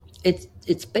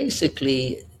It's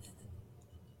basically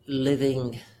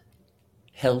living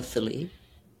healthily,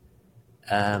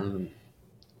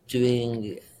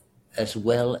 doing as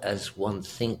well as one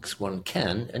thinks one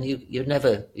can, and you're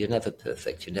never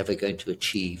perfect. You're never going to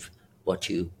achieve what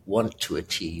you want to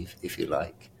achieve, if you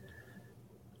like.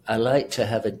 I like to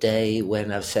have a day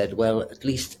when I've said, well, at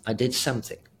least I did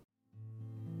something.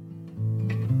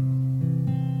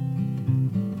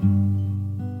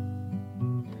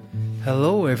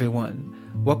 Hello, everyone.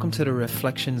 Welcome to the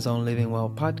Reflections on Living Well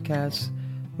podcast,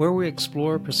 where we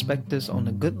explore perspectives on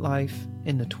the good life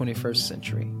in the 21st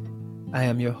century. I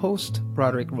am your host,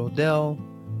 Broderick Rodell.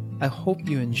 I hope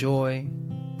you enjoy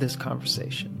this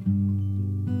conversation.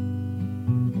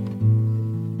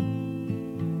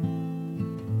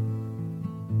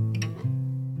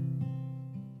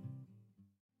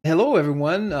 Hello,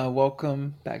 everyone.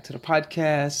 Welcome back to the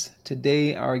podcast.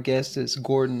 Today, our guest is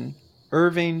Gordon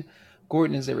Irving.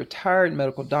 Gordon is a retired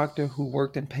medical doctor who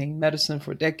worked in pain medicine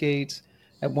for decades.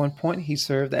 At one point, he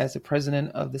served as the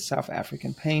president of the South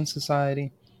African Pain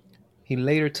Society. He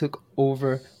later took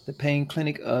over the pain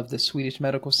clinic of the Swedish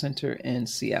Medical Center in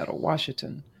Seattle,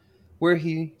 Washington, where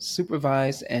he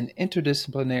supervised an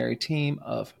interdisciplinary team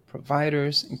of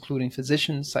providers, including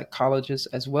physicians, psychologists,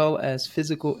 as well as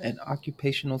physical and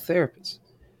occupational therapists.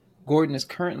 Gordon is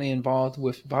currently involved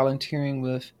with volunteering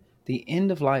with the End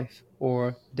of Life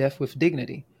or Death with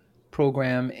Dignity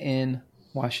program in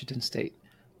Washington State.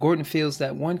 Gordon feels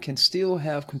that one can still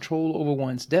have control over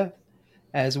one's death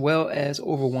as well as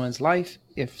over one's life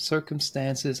if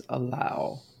circumstances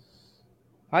allow.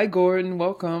 Hi, Gordon.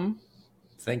 Welcome.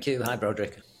 Thank you. Hi,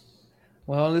 Broderick.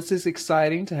 Well, this is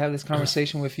exciting to have this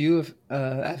conversation with you.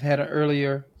 I've had an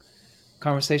earlier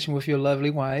conversation with your lovely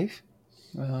wife,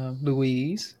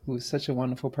 Louise, who is such a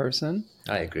wonderful person.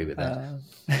 I agree with that.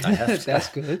 I have to. That's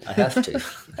good. I have to.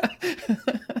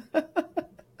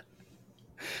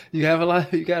 You have a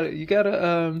lot. You got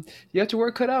your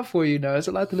work cut out for you now. There's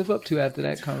a lot to live up to after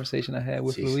that conversation I had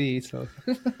with Louise. So,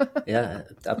 yeah,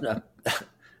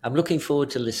 I'm looking forward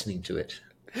to listening to it.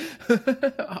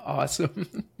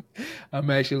 Awesome. I'm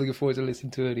actually looking forward to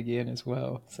listening to it again as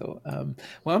well. So,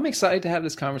 well, I'm excited to have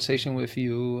this conversation with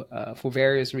you for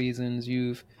various reasons.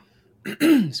 You've,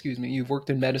 you've worked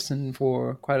in medicine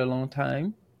for quite a long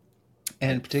time,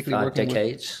 and particularly working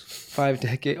 5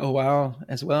 decades. Oh, wow,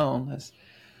 as well. That's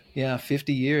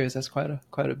 50 years. That's quite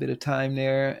a bit of time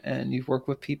there, and you've worked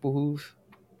with people who've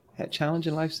had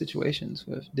challenging life situations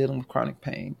with dealing with chronic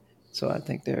pain. So I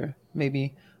think there may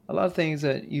be a lot of things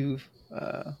that you've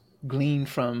gleaned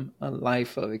from a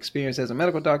life of experience as a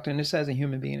medical doctor and just as a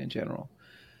human being in general.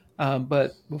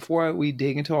 But before we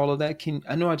dig into all of that,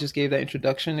 I know I just gave that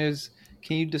introduction.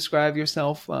 Can you describe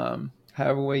yourself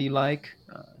however way you like?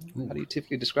 How do you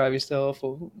typically describe yourself,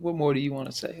 or what more do you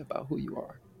want to say about who you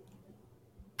are?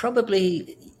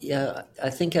 Probably, I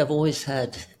think I've always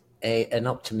had an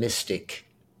optimistic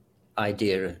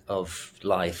idea of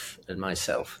life and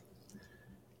myself.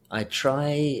 I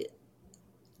try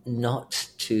not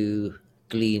to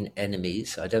glean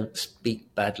enemies. I don't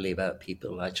speak badly about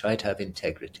people. I try to have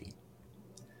integrity.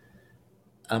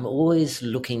 I'm always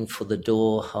looking for the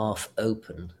door half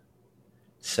open.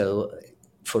 So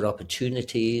for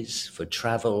opportunities, for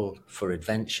travel, for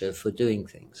adventure, for doing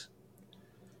things.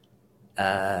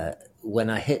 When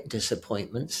I hit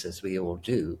disappointments, as we all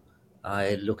do,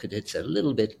 I look at it a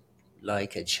little bit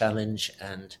like a challenge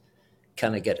and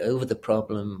can I get over the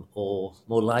problem, or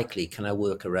more likely, can I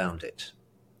work around it?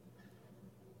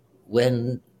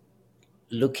 When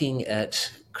looking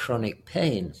at chronic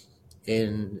pain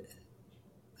in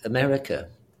America,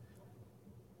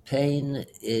 pain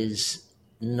is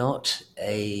not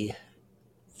a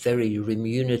very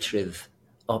remunerative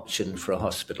option for a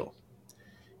hospital,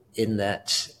 in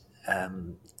that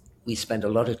we spend a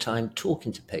lot of time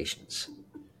talking to patients,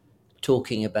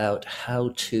 talking about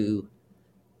how to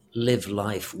live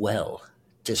life well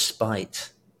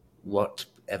despite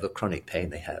whatever chronic pain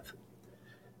they have.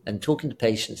 And talking to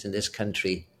patients in this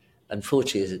country,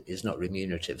 unfortunately, is not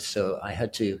remunerative. So I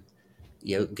had to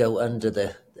go under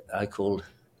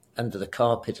the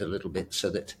carpet a little bit so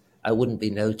that I wouldn't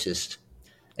be noticed.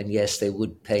 And yes, they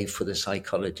would pay for the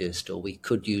psychologist, or we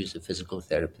could use a physical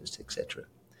therapist, etc.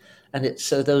 And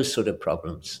so those sort of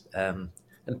problems. And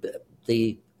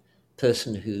the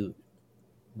person who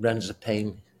runs a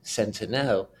pain center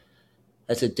now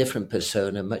has a different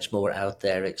persona, much more out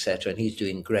there, etc. And he's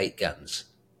doing great guns.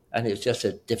 And it's just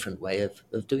a different way of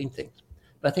doing things.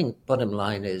 But I think bottom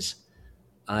line is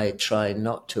I try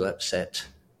not to upset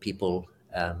people.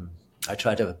 I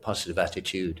try to have a positive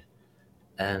attitude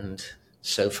and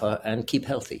keep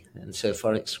healthy. And so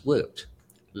far it's worked.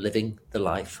 living the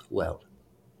life well.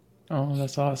 Oh,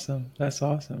 that's awesome. That's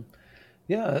awesome.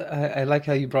 Yeah, I like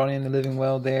how you brought in the living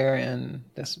well there, and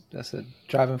that's a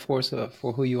driving force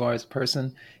for who you are as a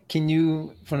person. Can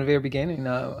you, from the very beginning,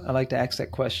 I like to ask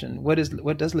that question: what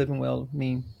does living well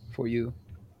mean for you?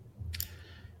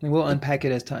 And we'll It, unpack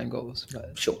it as time goes.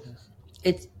 But sure.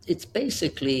 It's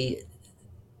basically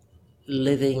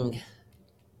living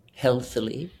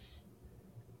healthily,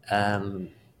 um,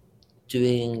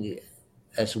 doing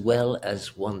as well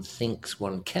as one thinks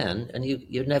one can, and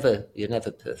you're never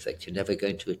perfect. You're never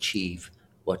going to achieve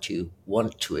what you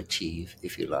want to achieve,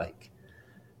 if you like.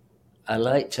 I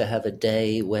like to have a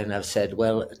day when I've said,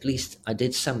 well, at least I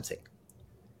did something.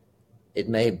 It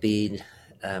may have been,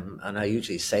 and I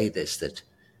usually say this, that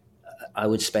I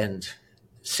would spend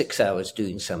 6 hours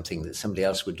doing something that somebody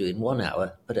else would do in 1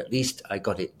 hour, but at least I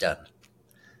got it done.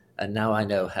 And now I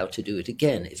know how to do it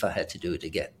again if I had to do it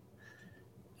again.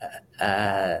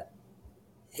 Uh,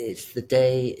 it's the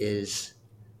day is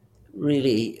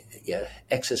really, yeah,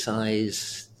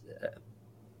 exercise,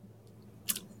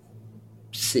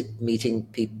 meeting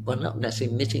people, well, not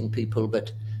necessarily meeting people,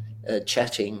 but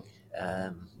chatting,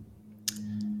 um,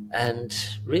 and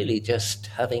really just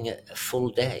having a full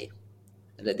day.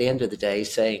 And at the end of the day,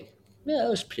 saying, yeah, it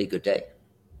was a pretty good day.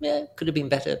 Yeah, could have been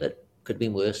better, but could have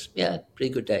been worse. Yeah,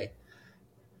 pretty good day.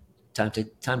 Time to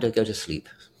go to sleep.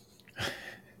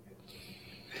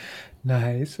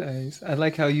 nice, nice. I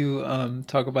like how you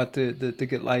talk about the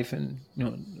good life, and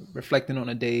reflecting on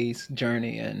a day's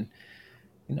journey, and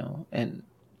and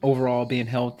overall being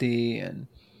healthy and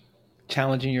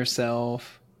challenging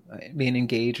yourself, being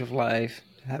engaged with life,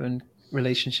 having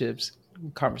relationships,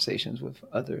 conversations with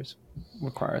others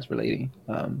requires relating.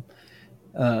 Um,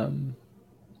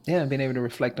 yeah, being able to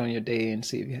reflect on your day and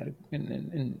see if you had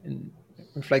and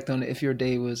reflect on if your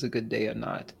day was a good day or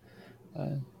not.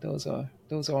 Those are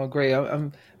all great.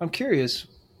 I'm curious.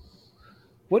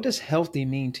 What does healthy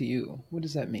mean to you? What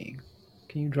does that mean?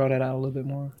 Can you draw that out a little bit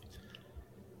more?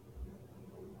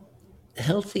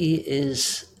 Healthy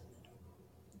is,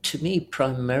 to me,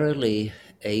 primarily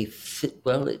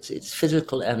well, it's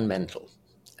physical and mental.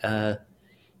 Uh,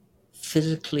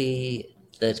 Physically,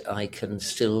 that I can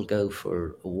still go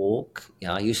for a walk.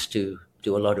 I used to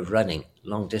do a lot of running,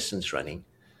 long distance running,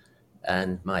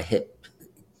 and my hip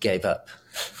gave up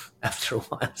after a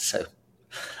while. So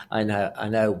I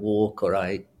now walk or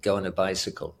I go on a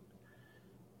bicycle.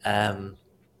 Um,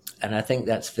 and I think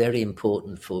that's very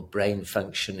important for brain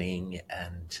functioning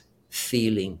and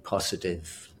feeling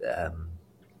positive.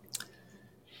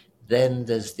 Then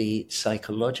there's the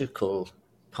psychological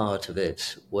part of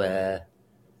it where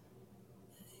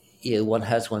one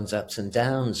has one's ups and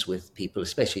downs with people,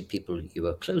 especially people you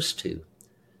are close to.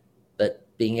 But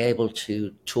being able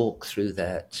to talk through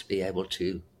that, to be able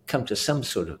to come to some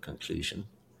sort of conclusion,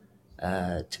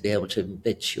 to be able to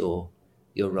admit you're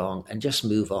wrong and just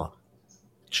move on.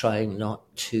 Trying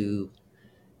not to.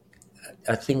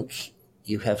 I think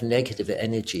you have negative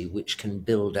energy which can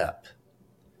build up,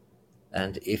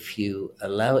 and if you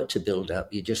allow it to build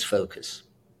up, you just focus,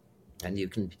 and you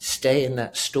can stay in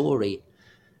that story.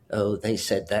 Oh, they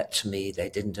said that to me. They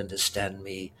didn't understand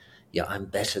me. Yeah, I'm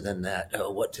better than that.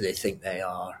 Oh, what do they think they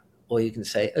are? Or you can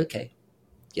say, okay,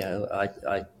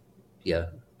 I yeah,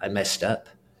 I messed up,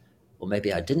 or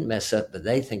maybe I didn't mess up, but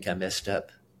they think I messed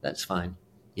up. That's fine.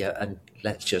 Yeah, and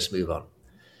let's just move on.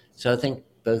 So I think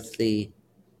both the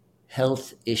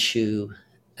health issue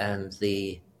and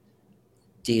the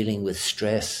dealing with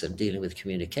stress and dealing with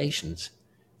communications,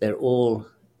 they're all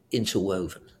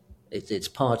interwoven. It's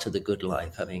part of the good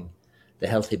life, having the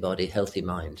healthy body, healthy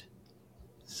mind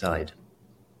side.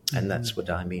 And Mm-hmm. that's what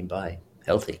I mean by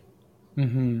healthy.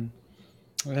 Mm-hmm.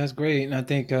 Well, that's great, and I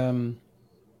think the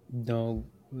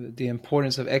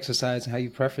importance of exercise and how you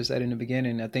preface that in the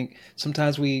beginning. I think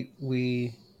sometimes we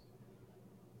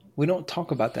don't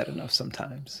talk about that enough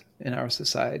sometimes in our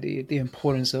society. The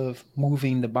importance of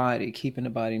moving the body, keeping the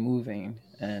body moving,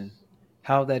 and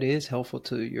how that is helpful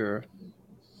to your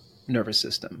nervous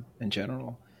system in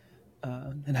general,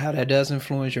 and how that does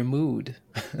influence your mood.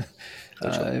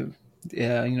 Oh, sure. uh,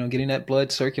 yeah, getting that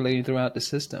blood circulating throughout the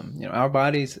system. Our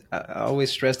bodies. I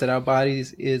always stress that our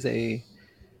bodies is the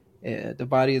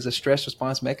body is a stress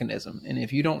response mechanism, and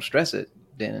if you don't stress it,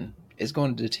 then it's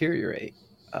going to deteriorate.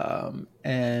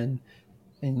 And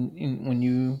when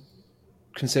you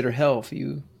consider health,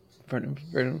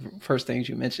 first things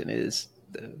you mention is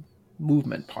the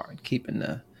movement part, keeping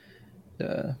the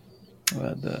the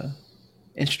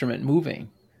instrument moving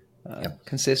Yep.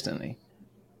 consistently.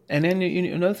 And then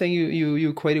another thing you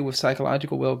equated with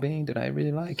psychological well being that I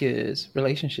really like is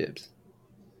relationships.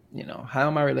 how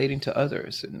am I relating to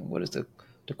others, and what is the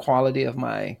quality of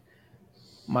my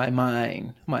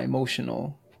mind, my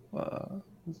emotional uh,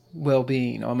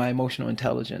 well-being, or my emotional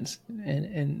intelligence,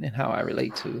 and how I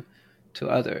relate to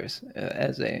others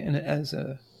as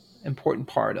a important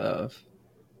part of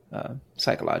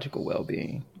psychological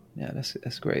well-being. Yeah,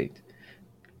 that's great.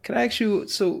 Can I ask you?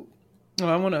 So,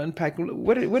 I want to unpack.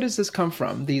 Where does this come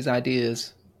from? These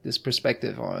ideas, this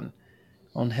perspective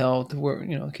on health. Where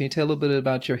can you tell a little bit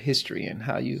about your history and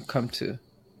how you come to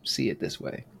see it this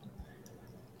way?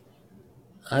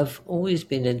 I've always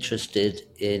been interested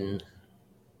in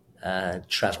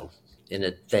travel, in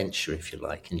adventure, if you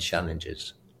like, in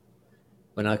challenges.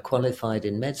 When I qualified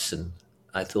in medicine,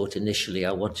 I thought initially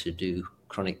I wanted to do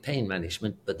chronic pain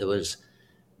management, but there was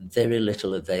very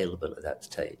little available at that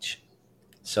stage.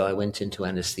 So I went into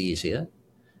anesthesia,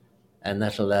 and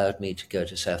that allowed me to go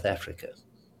to South Africa.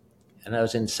 And I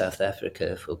was in South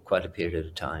Africa for quite a period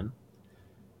of time.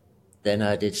 Then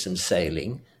I did some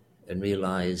sailing and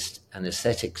realized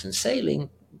anesthetics and sailing,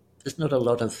 there's not a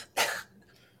lot of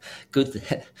good.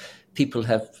 People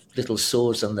have little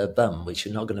sores on their bum, which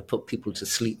you're not going to put people to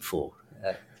sleep for,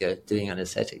 doing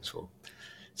anesthetics for.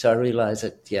 So I realized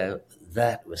that,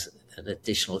 that was an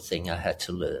additional thing I had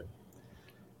to learn.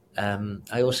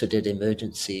 I also did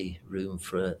emergency room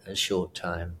for a short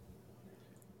time.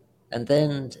 And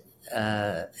then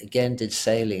again did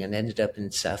sailing and ended up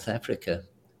in South Africa,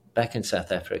 back in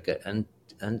South Africa,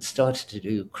 and started to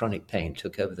do chronic pain,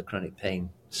 took over the chronic pain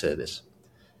service.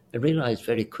 I realized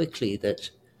very quickly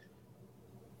that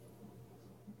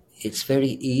it's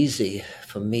very easy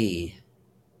for me,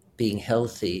 being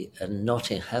healthy and not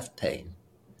have pain,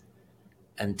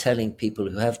 and telling people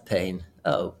who have pain,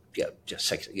 oh, yeah,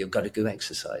 you've got to go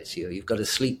exercise, you've got to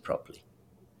sleep properly.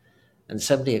 And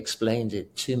somebody explained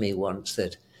it to me once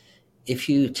that if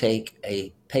you take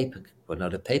a paper, well,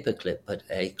 not a paper clip, but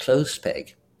a clothes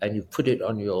peg, and you put it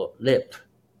on your lip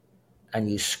and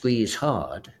you squeeze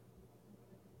hard,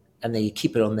 and then you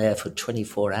keep it on there for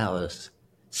 24 hours,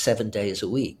 7 days a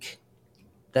week,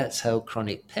 that's how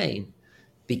chronic pain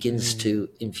begins to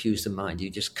infuse the mind. You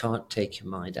just can't take your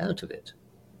mind out of it.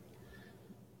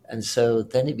 And so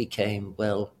then it became,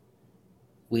 well,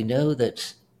 we know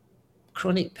that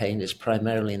chronic pain is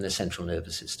primarily in the central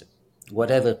nervous system.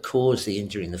 Whatever caused the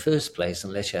injury in the first place,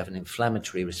 unless you have an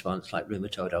inflammatory response like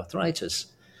rheumatoid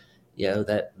arthritis,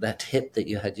 that hip that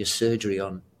you had your surgery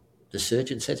on, the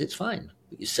surgeon said it's fine,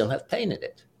 but you still have pain in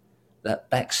it. That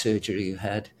back surgery you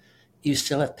had, you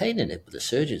still have pain in it, but the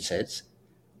surgeon says,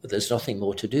 well, there's nothing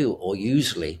more to do, or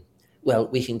usually, well,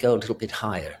 we can go a little bit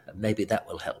higher, and maybe that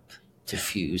will help to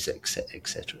fuse,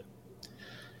 etc.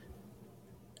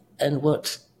 And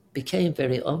what became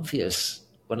very obvious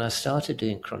when I started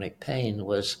doing chronic pain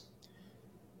was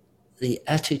the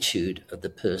attitude of the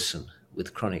person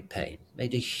with chronic pain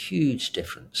made a huge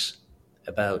difference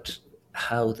about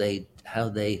how they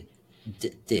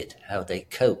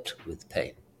coped with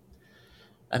pain.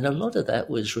 And a lot of that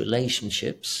was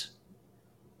relationships,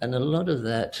 and a lot of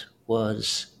that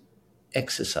was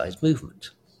exercise,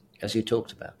 movement, as you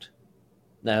talked about.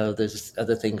 Now, there's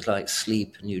other things like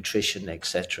sleep, nutrition,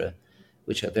 etc.,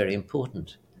 which are very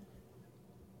important.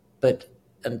 But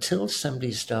until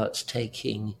somebody starts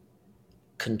taking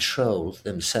control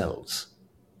themselves,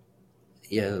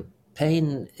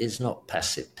 pain is not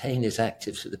passive. Pain is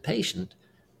active to the patient,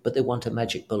 but they want a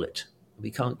magic bullet. We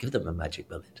can't give them a magic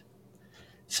bullet.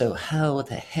 So how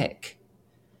the heck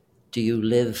do you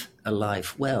live a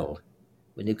life well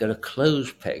when you've got a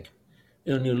clothes peg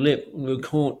on your lip and you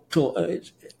can't talk?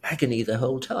 It's agony the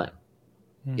whole time.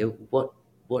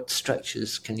 What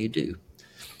structures can you do?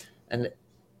 And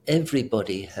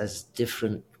everybody has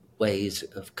different ways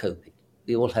of coping.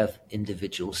 We all have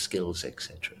individual skills,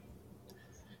 etc.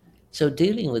 So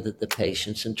dealing with the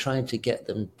patients and trying to get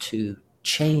them to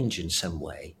change in some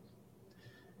way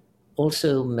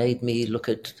also made me look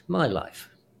at my life.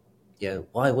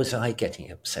 Why was I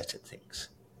getting upset at things?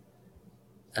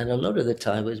 And a lot of the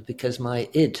time was because my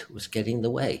id was getting in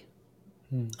the way.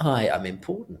 I am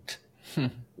important.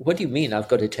 What do you mean I've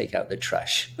got to take out the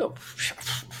trash? Oh,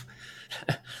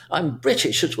 I'm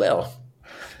British as well.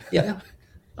 Yeah.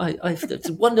 It's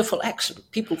a wonderful accent.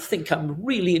 People think I'm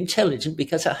really intelligent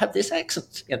because I have this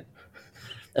accent.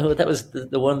 That was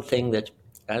the one thing that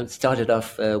I started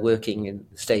off working in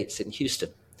the States, in Houston.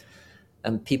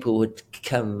 And people would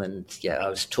come and, I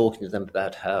was talking to them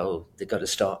about how they got to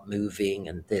start moving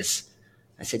and this.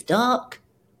 I said, Doc,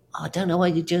 I don't know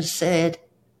what you just said,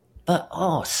 but,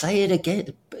 say it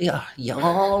again. Yeah,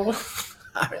 y'all.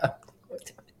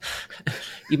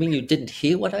 You mean you didn't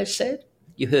hear what I said?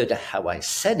 You heard how I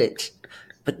said it,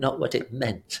 but not what it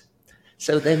meant.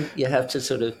 So then you have to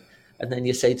sort of, and then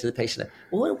you say to the patient,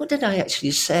 well, what did I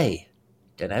actually say?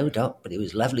 Don't know, doc, but it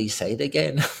was lovely. Say it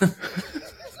again.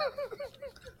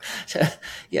 So,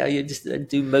 yeah, you just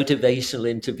do motivational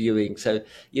interviewing. So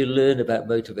you learn about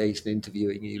motivational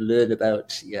interviewing. You learn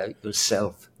about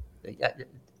yourself. Yeah,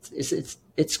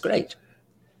 it's great.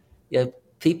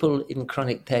 People in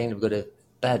chronic pain have got a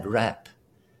bad rap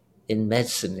in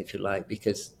medicine, if you like,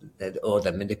 because they're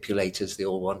manipulators. They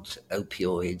all want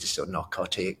opioids or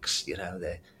narcotics.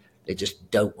 They just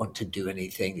don't want to do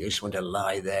anything. They just want to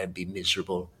lie there and be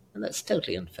miserable, and that's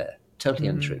totally unfair, totally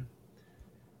untrue.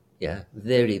 Yeah,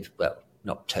 very well,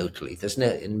 not totally.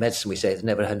 In medicine we say there's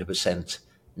never 100%,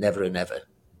 never and ever,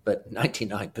 but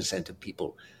 99% of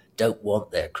people don't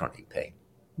want their chronic pain.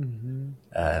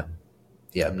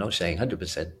 I'm not saying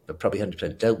 100%, but probably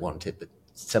 100% don't want it, but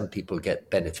some people get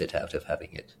benefit out of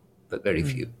having it, but very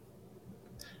few.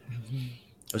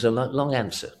 It was a long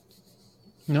answer.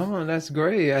 No, that's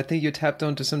great. I think you tapped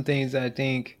onto some things that I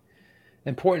think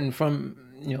important from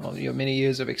your many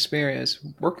years of experience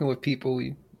working with people.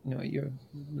 You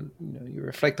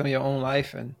reflect on your own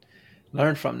life and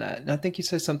learn from that. And I think you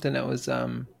said something that was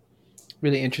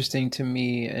really interesting to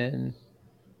me, and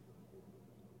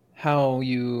how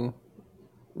you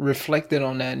reflected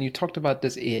on that. And you talked about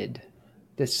this id,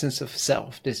 this sense of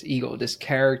self, this ego, this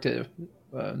character,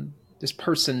 this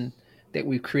person that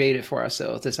we've created for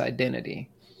ourselves, this identity.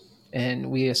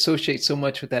 And we associate so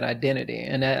much with that identity,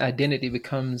 and that identity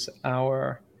becomes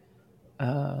our,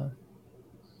 for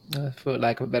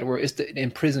lack of a better word, it's the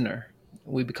imprisoner.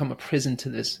 We become a prison to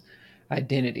this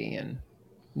identity and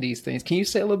these things. Can you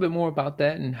say a little bit more about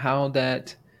that and how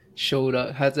that showed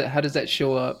up? How does that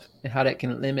show up, and how that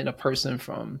can limit a person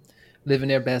from living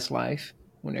their best life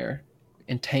when they're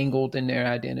entangled in their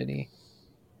identity?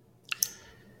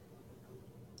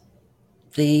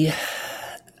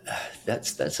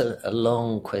 That's a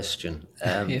long question.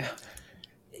 Yeah.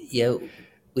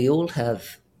 We all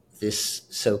have this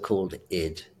so-called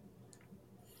id.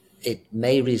 It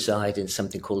may reside in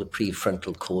something called the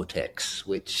prefrontal cortex,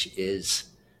 which is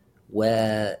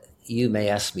where you may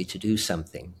ask me to do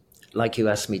something, like you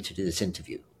asked me to do this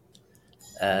interview.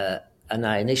 And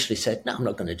I initially said, no, I'm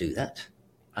not going to do that.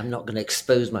 I'm not going to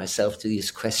expose myself to these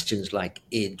questions like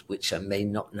id, which I may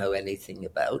not know anything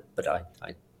about, but I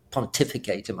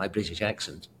pontificate in my British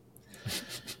accent.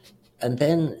 And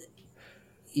then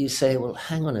you say, well,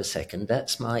 hang on a second,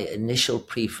 that's my initial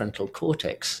prefrontal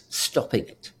cortex stopping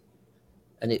it.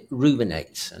 And it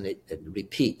ruminates and it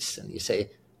repeats. And you say,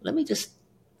 let me just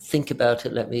think about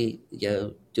it. Let me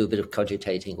do a bit of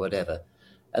cogitating, whatever.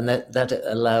 And that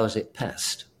allows it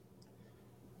past.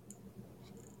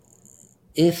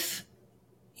 If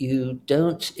you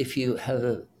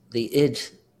have the id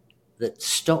that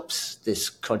stops this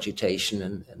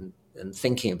cogitation and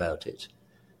thinking about it,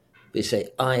 we say,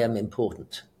 I am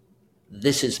important.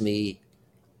 This is me.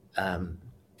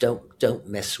 Don't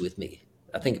mess with me.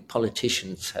 I think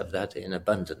politicians have that in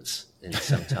abundance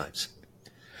sometimes.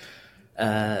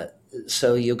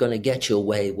 So you're going to get your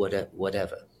way,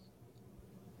 whatever.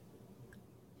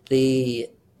 The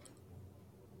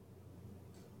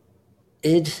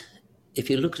id, if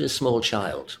you look at a small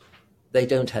child, they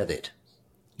don't have it.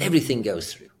 Everything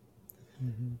goes through.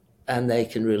 Mm-hmm. And they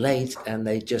can relate, and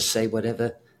they just say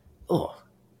whatever. Oh,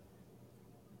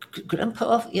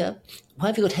 Grandpa, yeah, why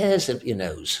have you got hairs up your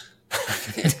nose?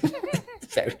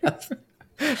 Fair enough.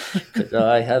 Because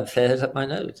I have hairs up my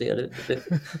nose.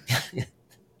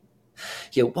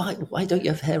 Why don't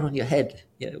you have hair on your head?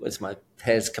 As my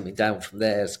hair's coming down from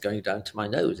there, it's going down to my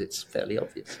nose. It's fairly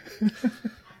obvious.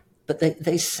 But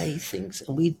they say things,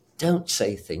 and we don't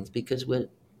say things because we're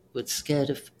scared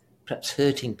of perhaps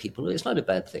hurting people. It's not a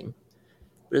bad thing.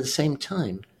 But at the same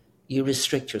time, you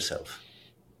restrict yourself.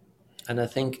 And I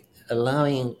think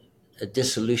allowing a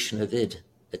dissolution of id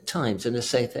at times in a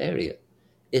safe area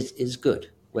is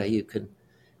good, where you can,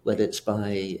 whether it's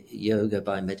by yoga,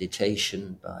 by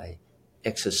meditation, by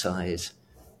exercise.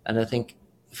 And I think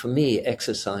for me,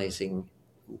 exercising,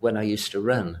 when I used to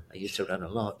run a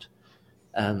lot,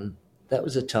 that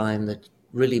was a time that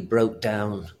really broke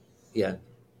down. You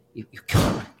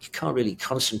can't really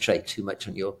concentrate too much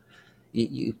on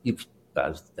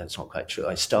that's not quite true.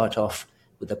 I start off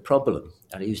with a problem,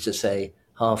 and I used to say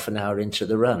half an hour into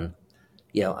the run,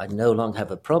 I no longer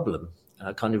have a problem, and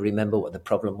I can't even remember what the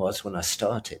problem was when I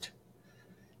started.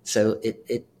 So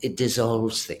it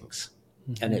dissolves things,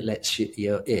 mm-hmm. and it lets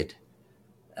your id.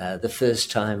 The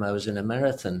first time I was in a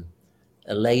marathon,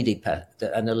 a lady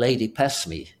passed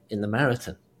me in the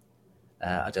marathon.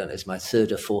 I don't know, it's my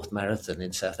third or fourth marathon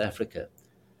in South Africa.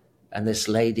 and this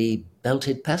lady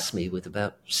belted past me with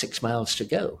about 6 miles to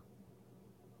go.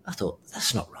 I thought,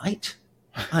 that's not right.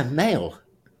 I'm male.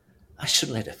 I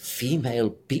shouldn't let a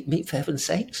female beat me, for heaven's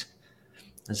sakes.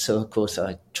 And so, of course,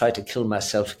 I tried to kill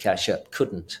myself to catch up,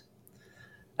 couldn't.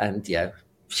 And,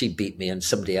 she beat me, and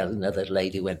another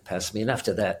lady went past me. And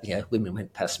after that, women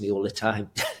went past me all the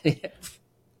time.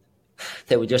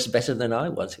 They were just better than I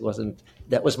was.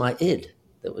 That was my id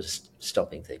that was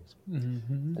stopping things.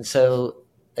 Mm-hmm. And so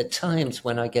at times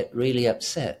when I get really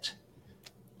upset,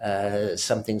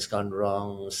 something's gone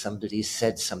wrong, somebody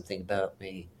said something about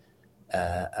me,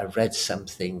 I read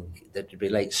something that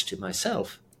relates to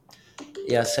myself.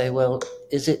 I say, well,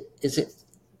 is it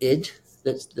id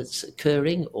that's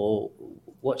occurring, or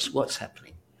what's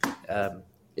happening?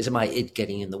 Is it my id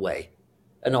getting in the way?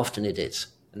 And often it is.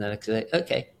 And then I say,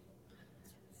 okay,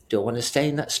 do I want to stay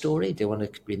in that story? Do I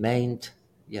want to remain,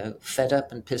 fed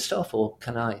up and pissed off, or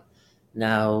can I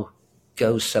now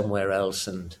go somewhere else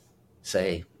and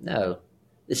say, no,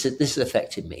 this is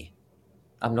affecting me.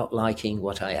 I'm not liking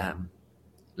what I am.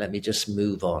 Let me just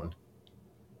move on,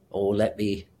 or let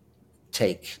me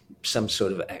take some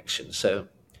sort of action. So,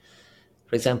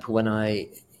 for example, when I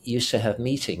used to have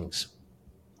meetings,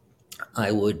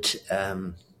 I would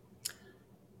have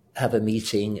a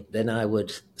meeting, then I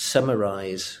would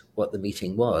summarize what the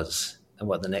meeting was and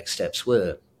what the next steps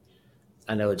were.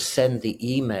 And I would send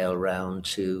the email round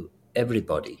to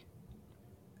everybody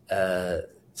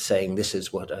saying, this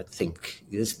is what I think,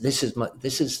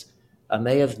 I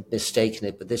may have mistaken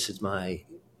it, but this is my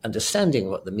understanding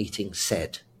of what the meeting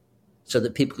said. So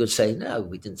that people could say, no,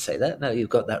 we didn't say that. No, you've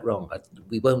got that wrong.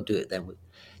 We won't do it then.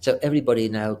 So everybody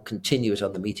now continues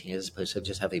on the meeting as opposed to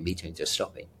just having a meeting and just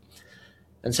stopping.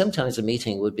 And sometimes the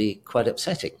meeting would be quite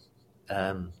upsetting.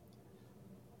 And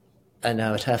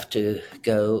I would have to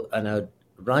go and I would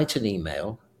write an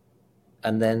email,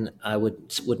 and then I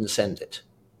wouldn't send it.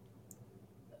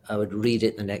 I would read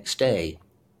it the next day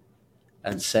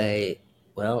and say,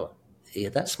 well,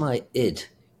 that's my id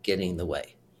getting in the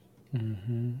way.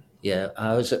 Mm-hmm.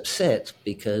 I was upset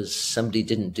because somebody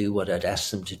didn't do what I'd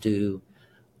asked them to do,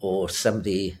 or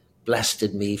somebody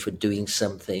blasted me for doing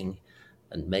something,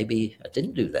 and maybe I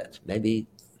didn't do that. Maybe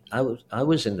I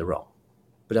was in the wrong,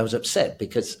 but I was upset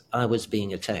because I was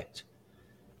being attacked.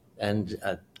 And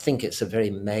I think it's a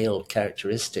very male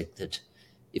characteristic that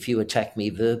if you attack me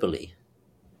verbally,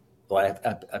 or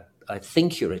I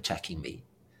think you're attacking me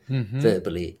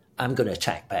verbally, I'm going to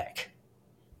attack back.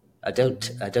 I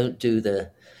don't do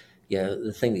the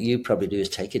thing that you probably do is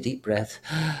take a deep breath,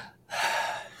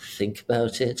 think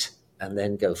about it, and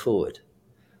then go forward.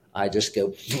 I just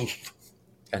go,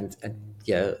 and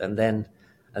then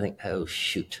I think, oh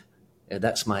shoot,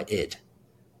 that's my id,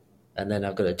 and then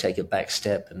I've got to take a back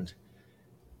step, and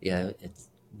it's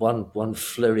one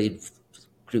flurried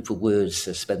group of words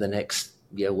to spend the next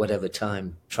whatever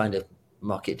time trying to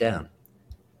mark it down.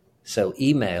 So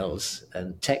emails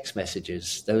and text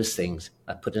messages, those things,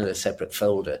 I put in a separate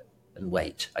folder and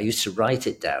wait. I used to write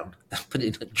it down and put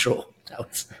it in a drawer. Now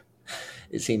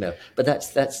it's email. But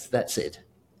that's it.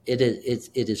 It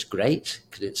is great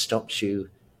because it stops you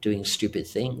doing stupid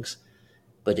things,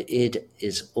 but it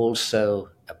is also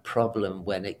a problem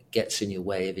when it gets in your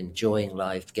way of enjoying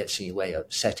life, gets in your way of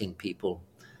upsetting people,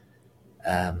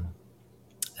 and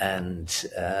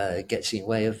gets in your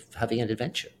way of having an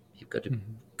adventure. You've got to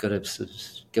sort of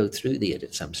go through the id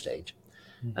at some stage.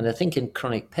 Mm-hmm. And I think in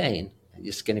chronic pain,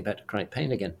 just getting back to chronic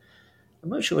pain again, I'm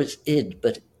not sure it's id,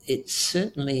 but it's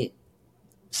certainly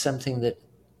something that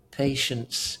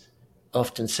patients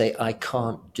often say, I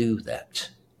can't do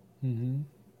that. Mm-hmm.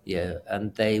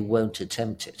 And they won't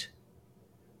attempt it.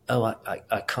 Oh,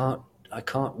 I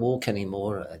can't walk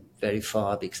anymore very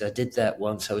far because I did that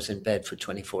once. I was in bed for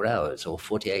 24 hours or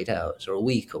 48 hours or a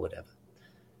week or whatever.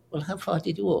 Well, how far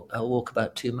did you walk? I'll walk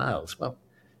about 2 miles. Well,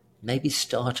 maybe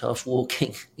start off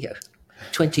walking,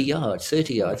 20 yards,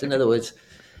 30 yards. In other words,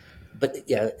 but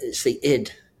it's the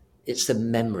id, it's the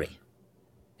memory.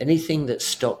 Anything that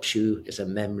stops you as a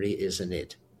memory is an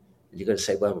id. And you've got to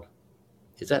say, well,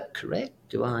 is that correct?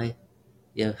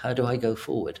 How do I go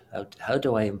forward? How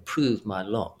do I improve my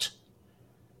lot?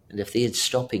 And if the id's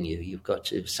stopping you, you've got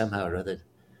to somehow or other,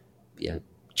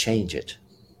 change it.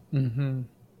 Mm-hmm.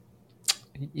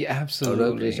 Yeah, absolutely. Or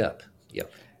open it up.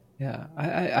 Yeah,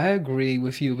 I agree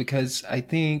with you because I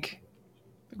think,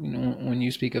 when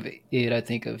you speak of it, I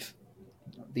think of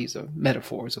these are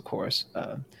metaphors, of course,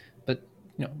 but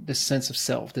this sense of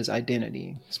self, this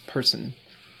identity, this person,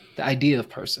 the idea of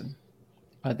person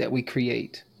that we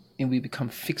create, and we become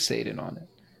fixated on it.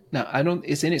 Now,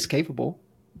 it's inescapable.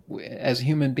 as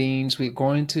human beings, we're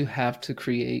going to have to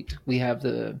create, we have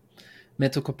the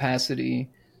mental capacity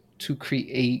to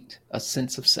create a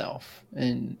sense of self.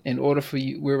 And in order for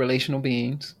you, we're relational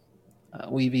beings.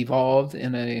 We've evolved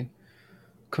in a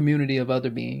community of other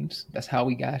beings. That's how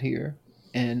we got here.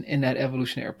 And in that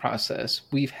evolutionary process,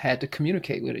 we've had to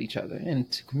communicate with each other.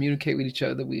 And to communicate with each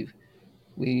other,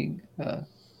 we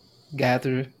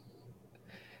gather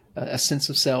a sense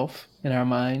of self in our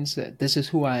minds, that this is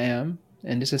who I am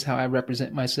and this is how I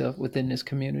represent myself within this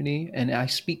community. And I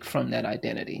speak from that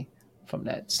identity, from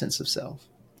that sense of self,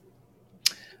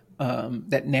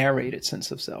 that narrated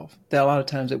sense of self, that a lot of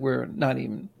times that we're not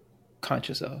even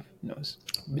conscious of, it's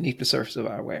beneath the surface of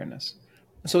our awareness.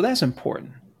 So that's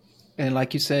important. And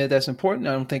like you said, that's important.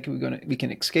 I don't think we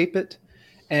can escape it.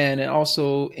 And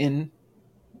also in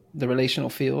the relational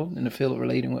field, in the field of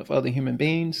relating with other human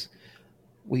beings,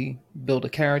 we build a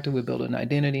character, we build an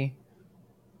identity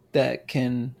that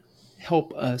can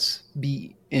help us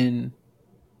be in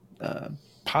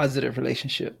positive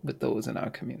relationship with those in our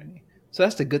community. So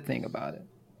that's the good thing about it.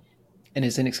 And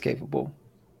it's inescapable.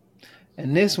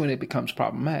 And this, when it becomes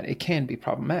problematic, it can be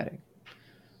problematic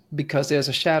because there's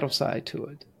a shadow side to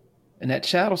it. And that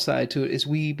shadow side to it is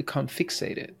we become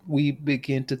fixated. We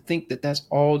begin to think that that's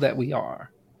all that we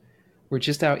are. We're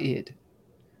just our id.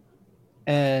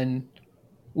 And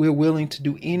we're willing to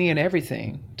do any and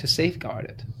everything to safeguard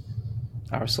it.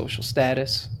 Our social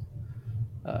status,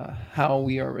 how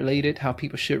we are related, how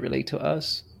people should relate to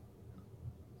us,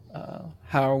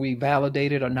 how are we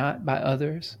validated or not by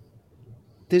others.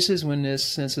 This is when this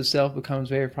sense of self becomes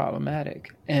very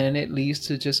problematic, and it leads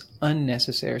to just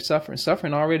unnecessary suffering.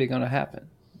 Suffering already going to happen.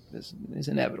 It's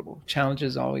inevitable.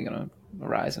 Challenges are always going to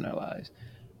arise in our lives.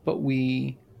 But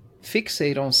we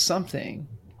fixate on something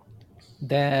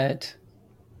that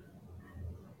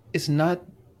is not,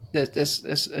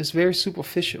 that's very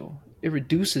superficial. It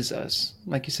reduces us.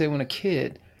 Like you say, when a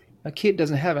kid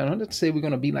doesn't have it. I don't have to say we're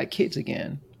going to be like kids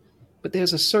again, but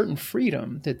there's a certain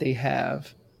freedom that they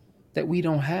have that we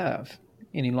don't have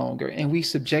any longer, and we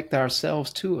subject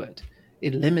ourselves to it.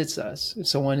 It limits us. If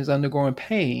someone is undergoing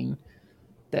pain,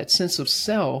 that sense of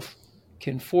self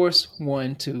can force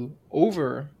one to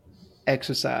over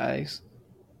exercise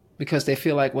because they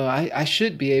feel like, well, I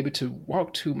should be able to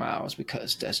walk 2 miles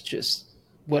because that's just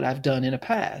what I've done in the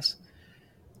past.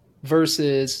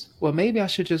 Versus, well, maybe I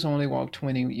should just only walk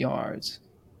 20 yards,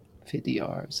 50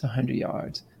 yards, 100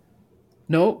 yards.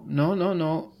 No.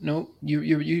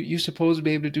 You're supposed to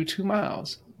be able to do 2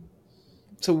 miles.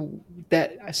 So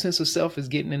that sense of self is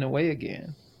getting in the way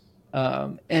again.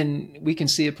 And we can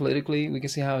see it politically. We can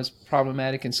see how it's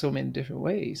problematic in so many different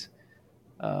ways.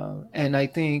 And I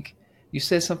think you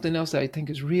said something else that I think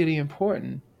is really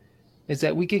important, is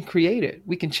that we can create it.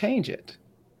 We can change it.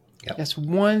 Yep. That's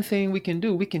one thing we can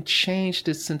do. We can change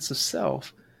this sense of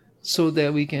self so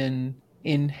that we can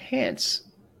enhance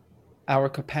our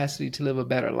capacity to live a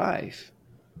better life.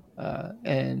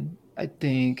 And I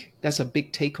think that's a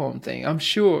big take-home thing. I'm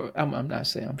sure, I'm not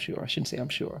saying I'm sure, I shouldn't say I'm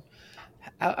sure.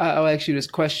 I'll ask you this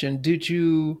question.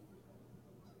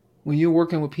 When you're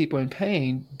working with people in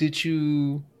pain, did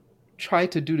you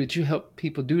help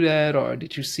people do that? Or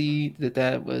did you see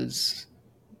that was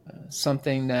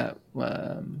something that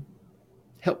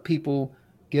helped people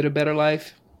get a better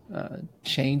life,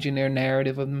 changing their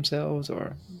narrative of themselves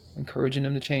or encouraging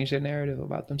them to change their narrative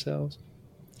about themselves?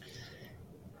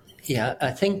 Yeah,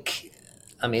 I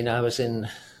was in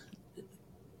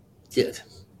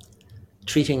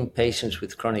treating patients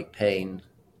with chronic pain,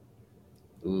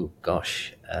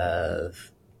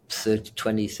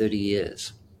 30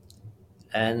 years.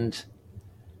 And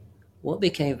what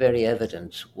became very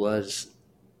evident was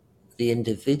the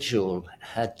individual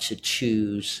had to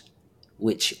choose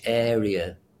which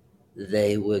area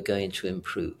they were going to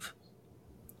improve.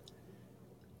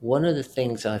 One of the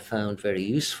things I found very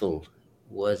useful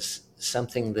was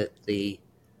something that the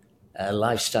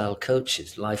life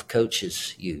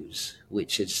coaches use,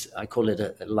 which is, I call it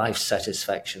a life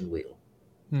satisfaction wheel,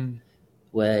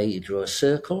 where you draw a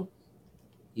circle,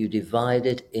 you divide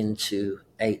it into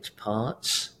 8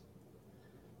 parts,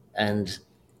 and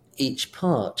each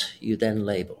part you then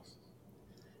label.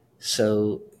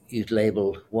 So you'd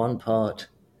label one part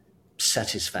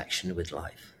satisfaction with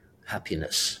life,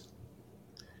 happiness.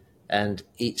 And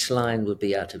each line would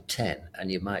be out of 10.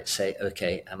 And you might say,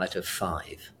 okay, I'm at a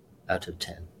 5 out of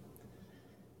 10.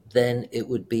 Then it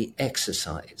would be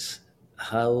exercise.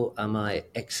 How am I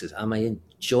Am I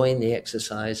enjoying the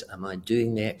exercise? Am I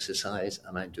doing the exercise?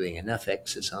 Am I doing enough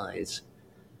exercise?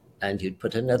 And you'd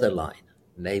put another line.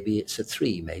 Maybe it's a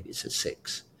 3, maybe it's a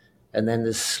 6. And then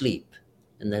there's sleep.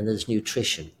 And then there's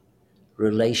nutrition,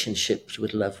 relationships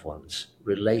with loved ones,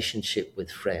 relationship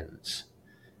with friends.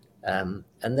 And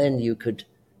then you could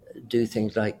do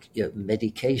things like,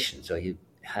 medications. Are you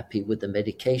happy with the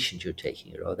medications you're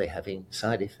taking, or are they having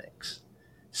side effects?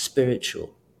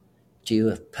 Spiritual. Do you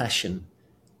have passion?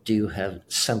 Do you have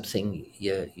something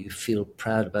you feel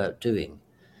proud about doing?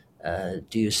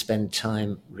 Do you spend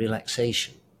time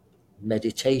relaxation?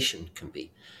 Meditation can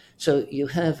be. So you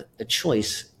have a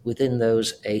choice within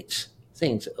those 8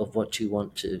 things of what you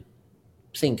want to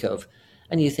think of.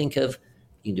 And you think of,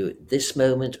 you can do it this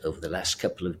moment, over the last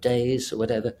couple of days or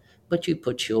whatever, but you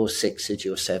put your 6s,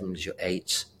 your 7s, your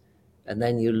 8s, and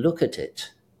then you look at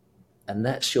it, and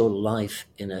that's your life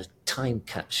in a time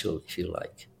capsule, if you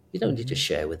like. You don't need to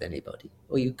share with anybody,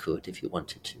 or you could if you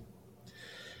wanted to.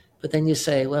 But then you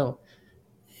say, well,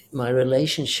 my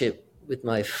relationship with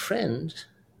my friend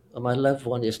or my loved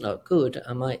one is not good,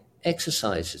 and my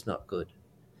exercise is not good.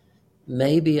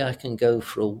 Maybe I can go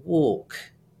for a walk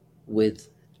with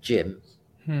Jim,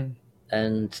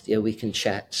 and we can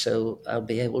chat, so I'll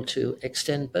be able to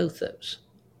extend both those.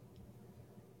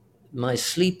 My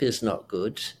sleep is not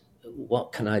good.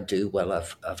 What can I do? Well,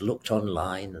 I've looked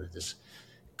online, and there's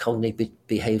cognitive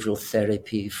behavioral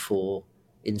therapy for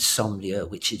insomnia,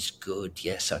 which is good.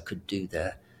 Yes, I could do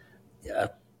that. I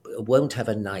won't have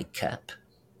a nightcap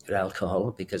for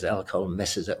alcohol, because alcohol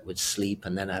messes up with sleep,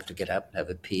 and then I have to get up and have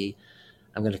a pee.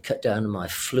 I'm going to cut down on my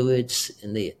fluids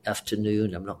in the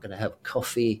afternoon. I'm not going to have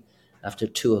coffee after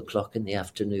 2:00 in the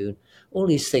afternoon. All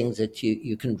these things that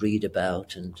you can read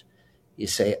about, and you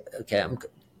say, okay,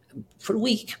 for a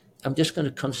week, I'm just going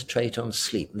to concentrate on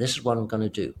sleep. And this is what I'm going to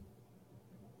do.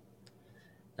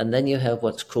 And then you have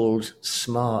what's called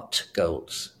SMART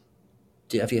goals.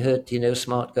 Do you know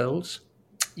SMART goals?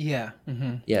 Yeah.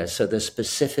 Mm-hmm. Yeah, so they're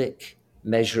specific,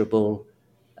 measurable,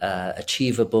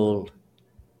 achievable,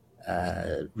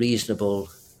 reasonable,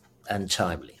 and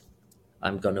timely.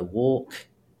 I'm going to walk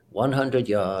 100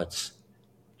 yards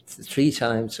 3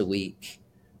 times a week.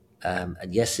 And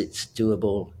yes, it's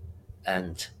doable,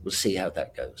 and we'll see how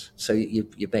that goes. So you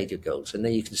made your goals, and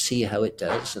then you can see how it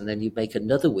does, and then you make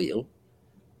another wheel,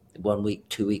 1 week,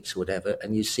 2 weeks, whatever,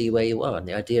 and you see where you are. And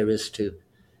the idea is to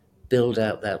build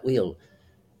out that wheel.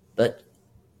 But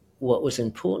what was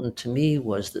important to me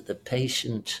was that the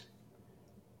patient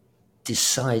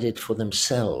decided for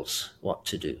themselves what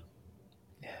to do.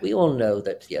 Yeah. We all know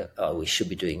that, we should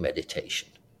be doing meditation.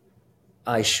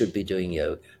 I should be doing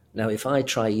yoga. Now, if I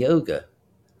try yoga,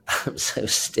 I'm so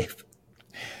stiff.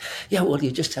 Yeah, well,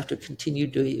 you just have to continue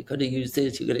doing it. You've got to use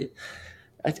this.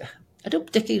 I don't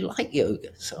particularly like yoga,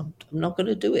 so I'm not going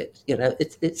to do it.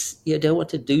 It's you don't want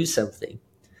to do something.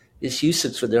 It's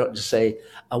useless for the doctor to say,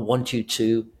 I want you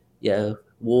to,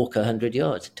 walk 100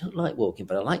 yards. I don't like walking,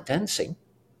 but I like dancing.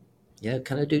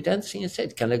 Can I do dancing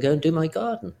instead? Can I go and do my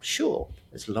garden? Sure,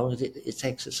 as long as it's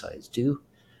exercise. Do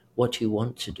what you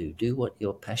want to do. Do what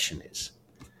your passion is.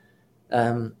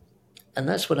 And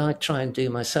that's what I try and do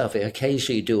myself. I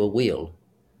occasionally do a wheel,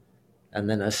 and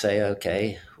then I say,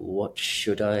 okay, what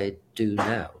should I do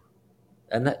now?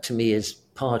 And that to me is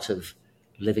part of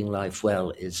living life well,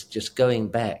 is just going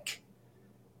back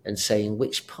and saying,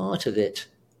 which part of it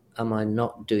am I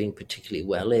not doing particularly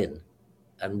well in,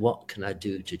 and what can I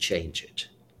do to change it?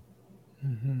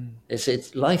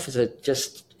 Mm-hmm. Life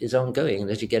is ongoing,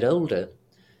 and as you get older,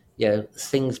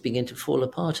 things begin to fall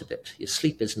apart a bit. Your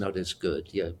sleep is not as good.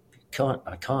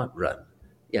 I can't run.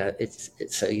 It's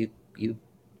so you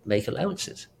make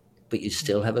allowances, but you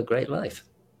still have a great life.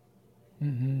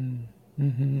 Mm-hmm.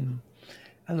 Mm-hmm.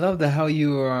 I love that how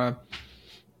you are.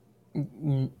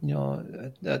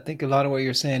 I think a lot of what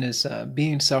you're saying is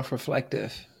being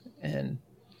self-reflective and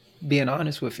being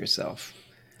honest with yourself.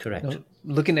 Correct.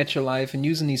 Looking at your life and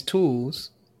using these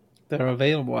tools that are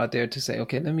available out there to say,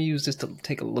 okay, let me use this to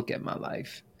take a look at my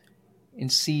life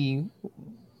and see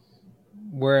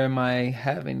where am I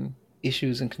having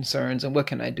issues and concerns, and what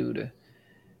can I do to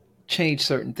change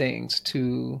certain things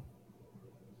to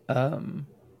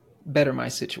better my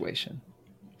situation.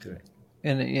 Correct.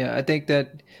 And I think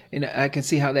that, I can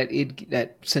see how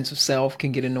that sense of self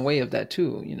can get in the way of that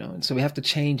too, and so we have to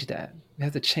change that. We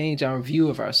have to change our view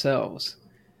of ourselves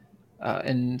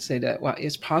and say that, well,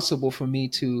 it's possible for me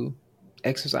to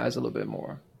exercise a little bit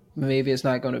more. Maybe it's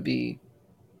not going to be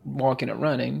walking or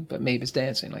running, but maybe it's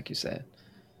dancing, like you said.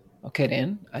 Okay,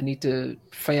 then I need to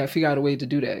figure out a way to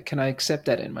do that. Can I accept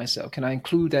that in myself? Can I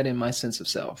include that in my sense of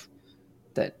self?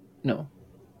 That,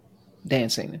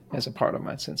 dancing as a part of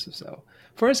my sense of self.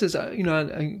 For instance,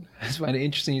 I find it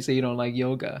interesting you say you don't like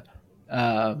yoga.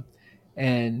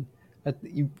 And I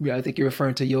think you're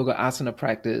referring to yoga asana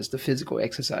practice, the physical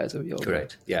exercise of yoga.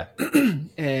 Correct. Yeah.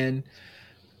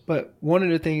 But one of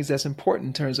the things that's important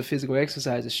in terms of physical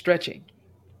exercise is stretching,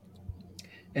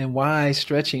 and why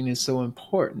stretching is so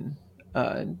important,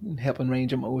 helping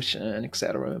range of motion,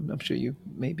 etc. I'm sure you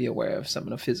may be aware of some of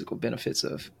the physical benefits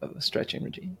of a stretching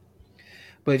regime.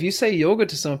 But if you say yoga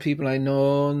to some people, like,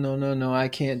 no, no, no, no, I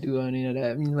can't do any of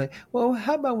that. And you're like, well,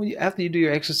 how about when after you do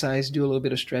your exercise, do a little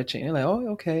bit of stretching? And they're like, oh,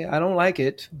 okay, I don't like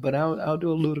it, but I'll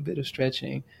do a little bit of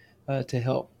stretching to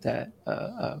help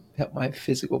help my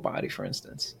physical body, for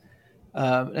instance.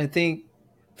 I think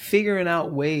figuring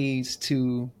out ways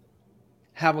to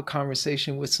have a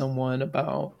conversation with someone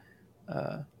about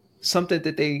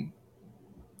something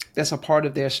that's a part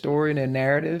of their story and their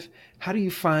narrative. How do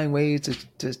you find ways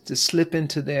to slip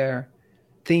into their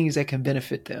things that can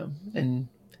benefit them and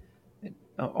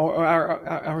or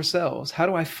ourselves? How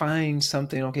do I find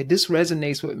something? Okay, this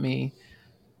resonates with me.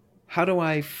 How do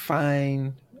I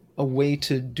find a way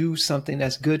to do something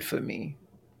that's good for me,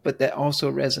 but that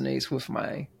also resonates with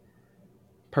my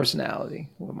personality,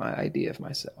 with my idea of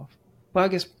myself? Well, I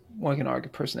guess one can argue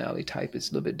personality type is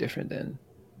a little bit different than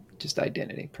just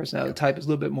identity. Personality type is a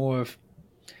little bit more of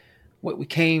what we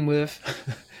came with,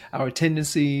 our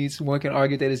tendencies. One can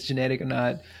argue that it's genetic or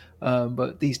not,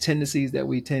 but these tendencies that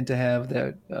we tend to have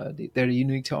that are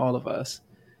unique to all of us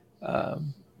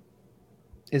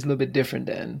is a little bit different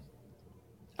than,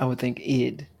 I would think,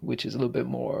 id, which is a little bit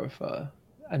more of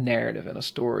a narrative and a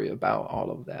story about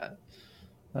all of that.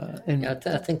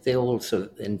 I think they all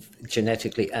sort of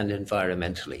genetically and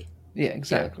environmentally. Yeah,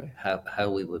 exactly. How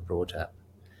we were brought up.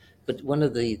 But one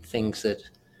of the things that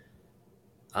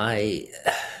and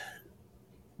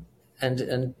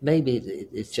maybe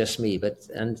it's just me,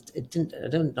 I'm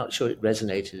not sure it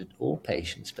resonated at all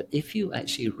patients, but if you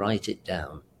actually write it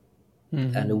down,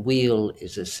 and a wheel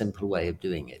is a simple way of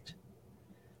doing it,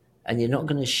 and you're not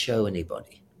going to show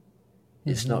anybody,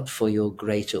 it's not for your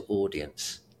greater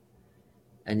audience,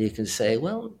 and you can say,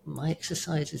 well, my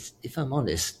exercise is, if I'm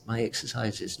honest, my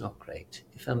exercise is not great.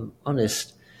 If I'm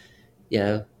honest,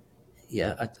 I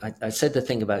said the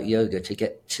thing about yoga to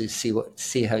get to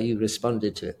see how you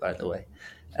responded to it, by the way.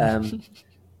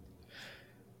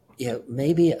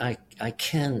 Maybe I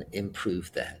can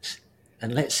improve that.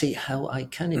 And let's see how I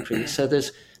can improve it. So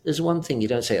there's one thing you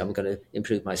don't say, I'm going to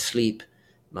improve my sleep,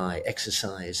 my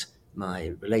exercise,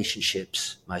 my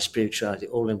relationships, my spirituality,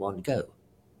 all in one go.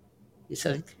 You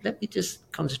say, let me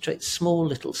just concentrate small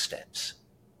little steps.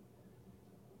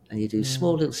 And you do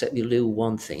small little steps, you do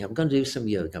one thing. I'm going to do some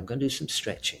yoga. I'm going to do some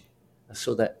stretching. I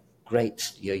saw that great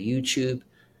YouTube.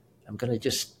 I'm going to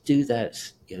just do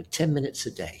that 10 minutes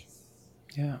a day.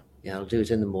 Yeah, I'll do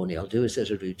it in the morning. I'll do it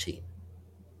as a routine.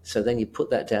 So then you put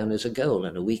that down as a goal.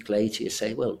 And a week later you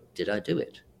say, well, did I do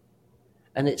it?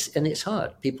 And it's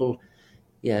hard. People,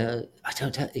 I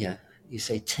don't have, you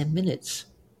say 10 minutes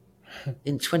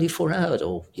in 24 hours,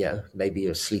 or maybe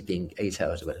you're sleeping 8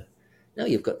 hours or whatever. No,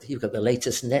 you've got the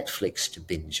latest Netflix to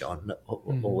binge on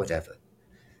or whatever.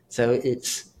 So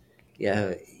it's,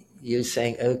 you're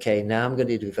saying, okay, now I'm going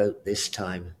to devote this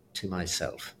time to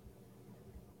myself.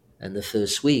 And the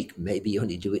first week, maybe you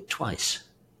only do it twice.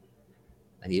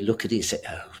 And you look at it and say,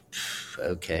 oh,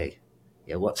 okay,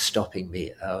 what's stopping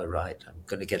me? Oh, right, I'm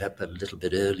going to get up a little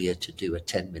bit earlier to do a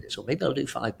 10 minutes, or maybe I'll do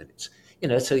 5 minutes.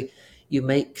 So you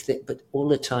make but all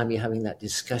the time you're having that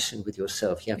discussion with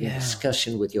yourself. You're having a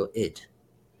discussion with your id.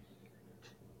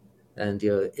 And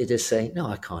your id is saying, no,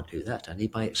 I can't do that. I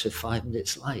need my extra 5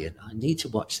 minutes lying. I need to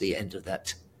watch the end of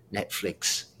that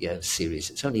Netflix series.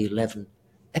 It's only 11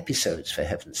 episodes, for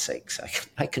heaven's sakes.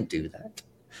 I can do that.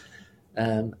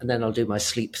 And then I'll do my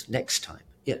sleep next time.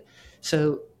 Yeah.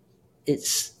 So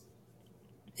it's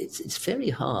very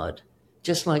hard.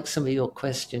 Just like some of your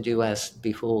questions you asked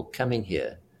before coming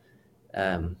here.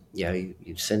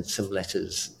 You've sent some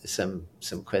letters, some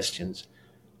questions,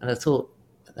 and I thought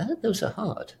those are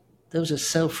hard. Those are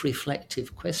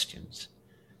self-reflective questions.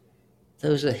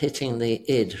 Those are hitting the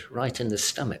id right in the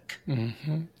stomach.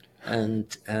 Mm-hmm.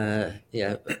 And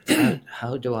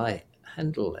how do I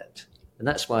handle that? And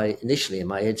that's why initially in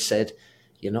my id said,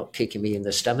 "You're not kicking me in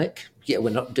the stomach. Yeah,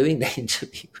 we're not doing the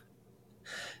interview."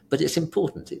 But it's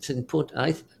important. It's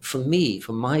important. For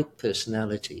my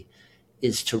personality,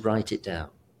 is to write it down.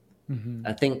 Mm-hmm.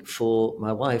 I think for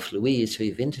my wife, Louise, who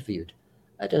you've interviewed,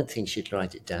 I don't think she'd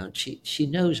write it down. She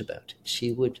knows about it.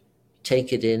 She would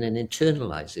take it in and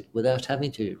internalize it without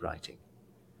having to do writing.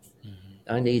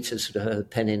 Mm-hmm. I need to sort of have a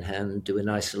pen in hand, do a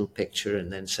nice little picture,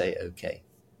 and then say, okay,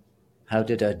 how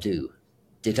did I do?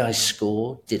 Did I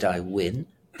score? Did I win?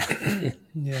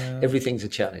 Yeah. Everything's a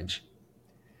challenge.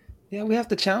 Yeah, we have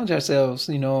to challenge ourselves.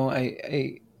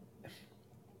 I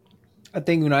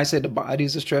think when I said the body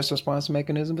is a stress response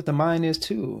mechanism, but the mind is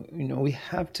too. We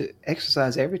have to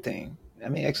exercise everything. I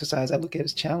mean, exercise I look at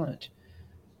as challenge.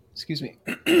 Excuse me.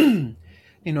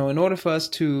 In order for us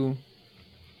to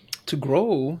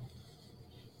grow,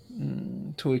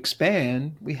 to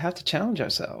expand, we have to challenge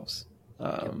ourselves.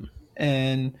 Yep.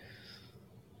 And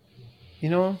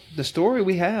the story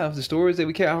we have, the stories that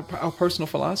we care, our personal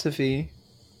philosophy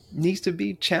needs to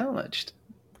be challenged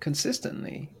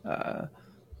consistently,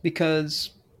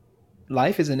 because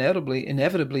life is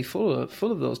inevitably full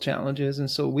of those challenges, and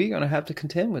so we're going to have to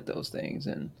contend with those things,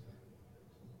 and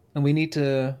we need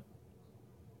to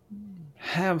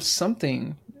have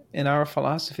something in our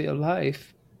philosophy of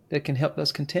life that can help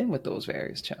us contend with those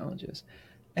various challenges.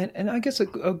 And I guess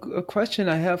a question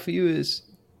I have for you is,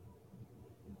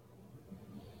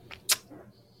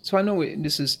 so I know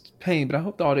this is pain, but I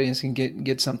hope the audience can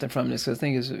get something from this. 'Cause I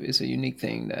think it's a unique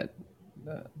thing that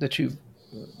you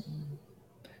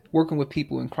working with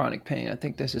people in chronic pain. I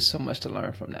think there's just so much to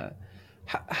learn from that.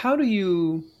 How do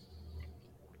you,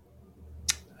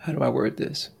 how do I word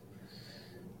this?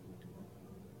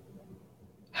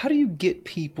 How do you get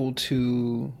people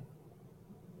to,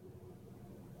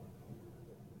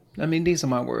 I mean, these are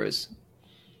my words,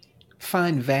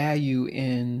 find value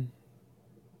in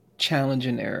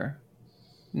challenging their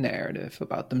narrative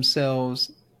about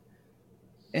themselves?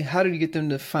 And how do you get them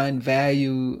to find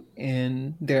value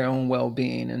in their own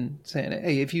well-being and saying,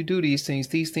 hey, if you do these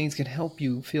things can help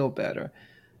you feel better?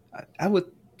 I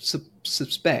would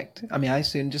suspect, I mean, I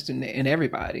see just in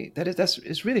everybody,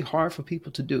 it's really hard for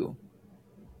people to do.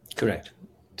 Correct.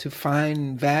 To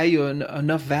find value,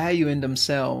 enough value in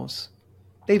themselves.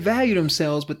 They value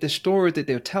themselves, but the story that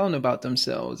they're telling about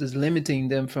themselves is limiting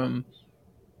them from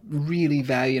really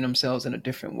valuing themselves in a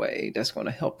different way that's going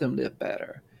to help them live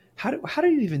better. How do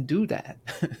you even do that?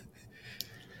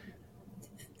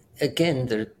 Again,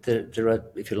 there are,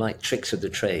 if you like, tricks of the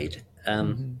trade.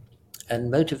 Mm-hmm.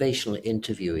 And motivational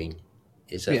interviewing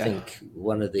is, I Yeah. think,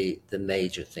 one of the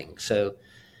major things. So,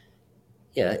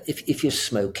 yeah, if you're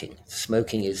smoking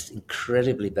is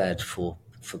incredibly bad for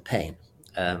pain,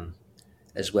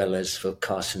 as well as for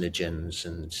carcinogens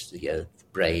and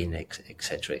brain,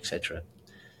 etc., etc.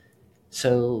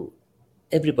 So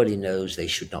everybody knows they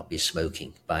should not be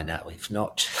smoking by now. If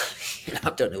not, I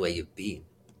don't know where you've been.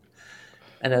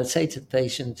 And I would say to the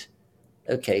patient,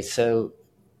 okay, so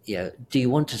do you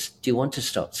want to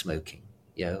stop smoking?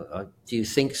 Or do you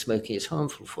think smoking is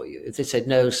harmful for you? If they said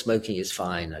no, smoking is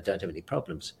fine, I don't have any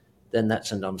problems, then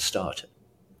that's a non-starter.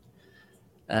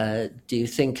 Do you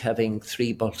think having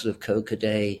 3 bottles of Coke a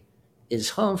day is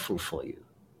harmful for you?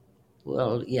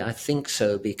 Well, yeah, I think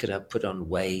so because I've put on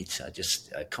weight. I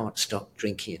can't stop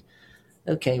drinking it.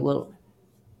 Okay, well,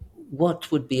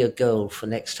 what would be a goal for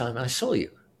next time I saw you?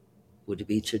 Would it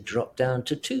be to drop down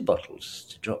to 2 bottles,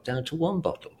 to drop down to 1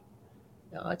 bottle?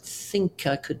 I think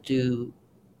I could do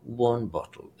 1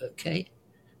 bottle. Okay.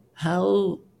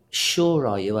 How sure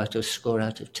are you out of score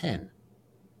out of 10?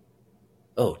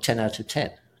 Oh, 10 out of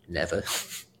 10. Never.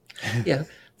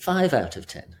 5 out of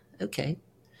 10. Okay.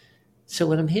 So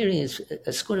what I'm hearing is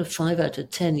a score of 5 out of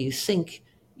 10, you think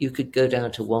you could go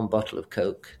down to 1 bottle of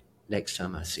Coke next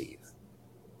time I see you.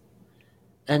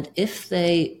 And if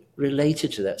they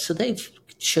related to that, so they've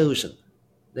chosen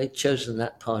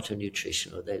that part of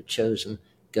nutrition, or they've chosen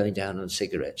going down on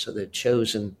cigarettes, or they've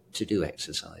chosen to do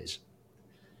exercise.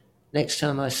 Next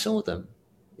time I saw them,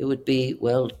 it would be,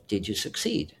 well, did you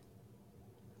succeed?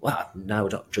 Well, I'm now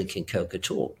not drinking Coke at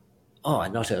all. Oh, I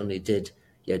not only did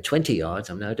 20 yards,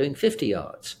 I'm now doing 50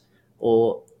 yards.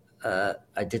 Or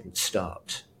I didn't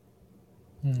start.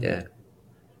 Mm. Yeah.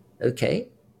 Okay.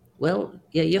 Well,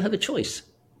 you have a choice.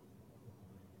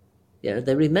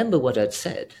 They remember what I'd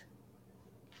said.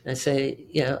 I say,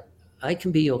 I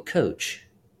can be your coach,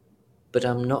 but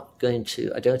I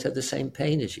don't have the same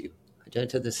pain as you. I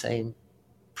don't have the same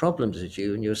problems as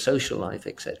you in your social life,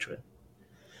 etc.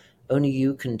 Only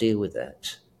you can deal with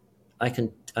that. I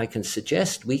can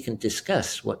suggest, we can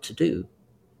discuss what to do,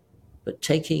 but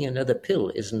taking another pill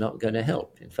is not going to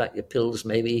help. In fact, your pills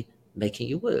may be making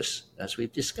you worse, as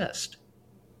we've discussed.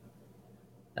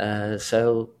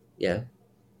 So,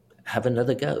 have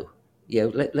another go.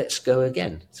 Let's go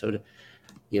again. Sort of,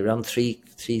 you're on three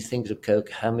things of Coke.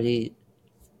 How many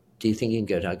do you think you can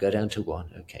go down? Go down to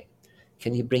 1. Okay.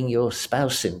 Can you bring your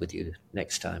spouse in with you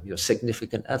next time, your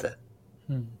significant other?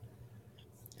 Hmm.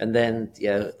 And then,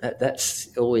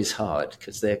 that's always hard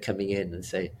because they're coming in and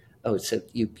say, oh, so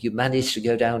you managed to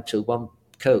go down to 1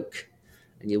 Coke,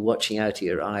 and you're watching out of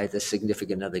your eye the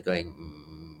significant other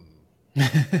going,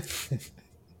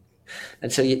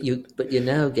 And so but you're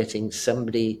now getting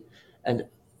somebody, and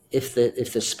if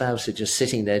the spouse are just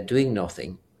sitting there doing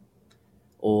nothing,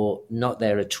 or not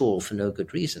there at all for no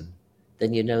good reason,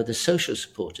 then you know the social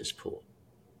support is poor.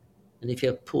 And if you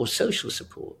have poor social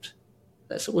support,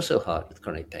 that's also hard with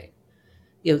chronic pain.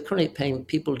 With chronic pain,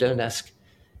 people don't ask,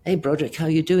 "Hey, Broderick, how are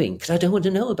you doing?" Because I don't want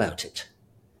to know about it.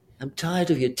 I'm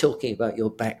tired of you talking about your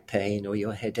back pain or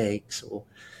your headaches or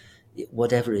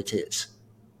whatever it is.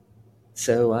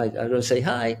 So I will say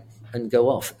hi and go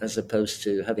off, as opposed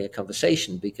to having a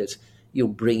conversation, because you'll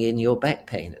bring in your back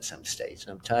pain at some stage,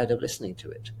 and I'm tired of listening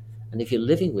to it. And if you're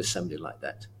living with somebody like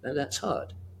that, then that's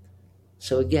hard.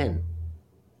 So again,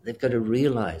 they've got to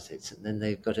realize it, and then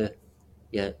they've got to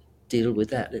deal with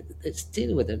that. It's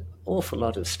dealing with an awful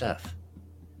lot of stuff.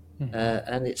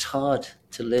 And it's hard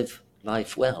to live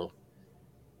life well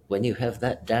when you have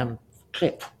that damn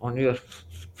clip on your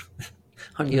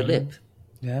lip.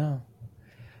 Yeah.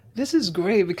 This is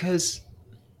great because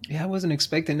I wasn't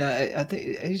expecting that. I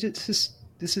think this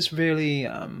is really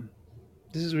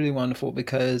wonderful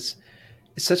because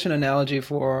it's such an analogy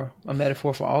for a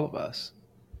metaphor for all of us.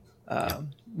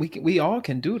 We all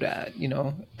can do that.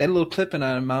 That little clip in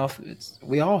our mouth.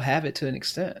 We all have it to an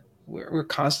extent. We're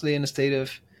constantly in a state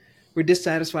of we're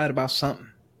dissatisfied about something.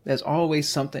 There's always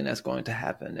something that's going to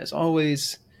happen. There's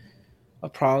always a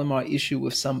problem or issue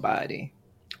with somebody,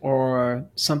 or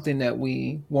something that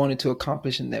we wanted to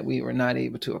accomplish and that we were not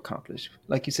able to accomplish.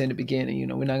 Like you said in the beginning,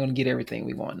 we're not going to get everything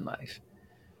we want in life.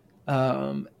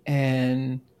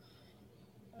 And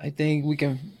I think we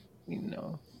can,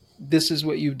 this is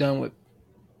what you've done with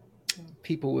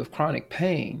people with chronic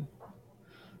pain.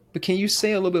 But can you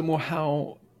say a little bit more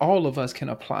how all of us can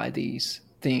apply these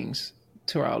things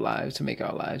to our lives to make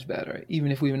our lives better,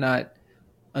 even if we're not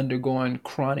undergoing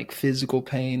chronic physical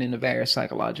pain and the various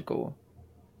psychological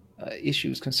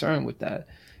issues concerned with that?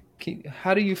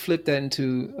 How do you flip that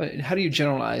into? How do you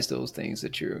generalize those things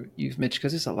that you've mentioned?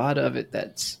 Because there's a lot of it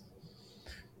that's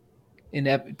in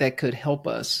that could help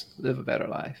us live a better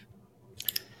life.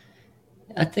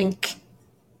 I think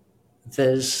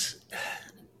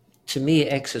to me,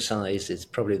 exercise is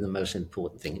probably the most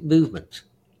important thing. Movement,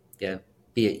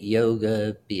 be it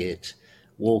yoga, be it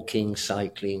walking,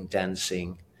 cycling,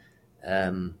 dancing,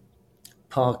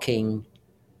 parking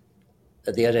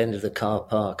at the other end of the car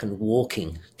park and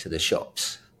walking to the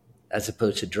shops, as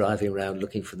opposed to driving around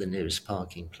looking for the nearest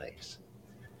parking place.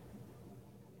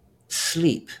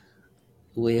 Sleep.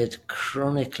 We're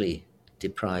chronically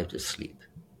deprived of sleep.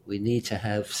 We need to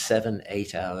have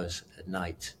 7-8 hours a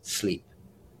night sleep,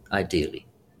 ideally,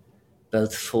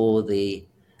 both for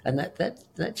and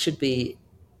that should be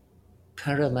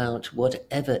paramount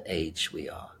whatever age we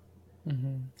are.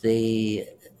 Mm-hmm.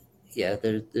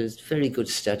 There's very good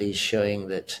studies showing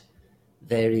that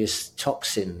various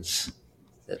toxins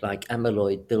that, like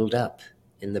amyloid, build up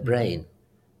in the brain,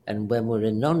 and when we're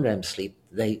in non-REM sleep,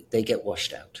 they get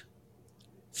washed out.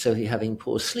 So if you're having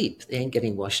poor sleep, they ain't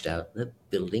getting washed out, they're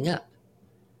building up.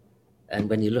 And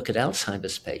when you look at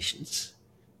Alzheimer's patients,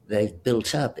 they've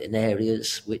built up in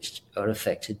areas which are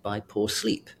affected by poor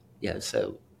sleep.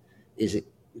 So is it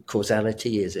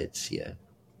causality? Is it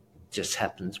just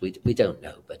happens? We don't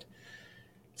know, but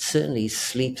certainly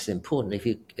sleep's important. If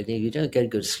you don't get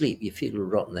good sleep, you feel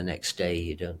rotten the next day.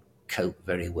 You don't cope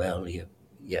very well.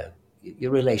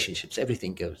 Your relationships,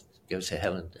 everything goes to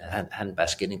hell in a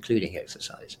handbasket, including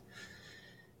exercise.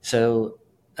 So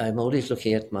I'm always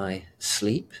looking at my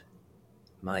sleep,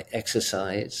 my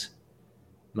exercise,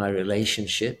 my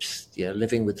relationships.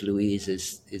 Living with Louise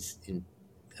is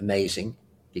amazing,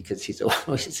 because he's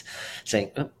always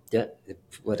saying, "Oh, yeah,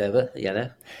 whatever,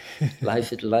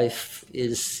 life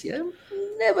is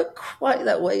never quite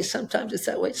that way. Sometimes it's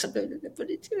that way. Sometimes, but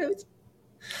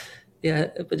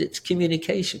but it's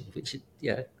communication, which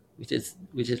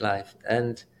is life,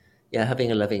 and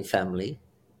having a loving family,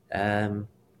 and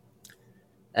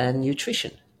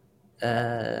nutrition,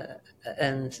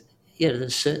 and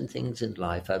there's certain things in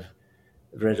life. I've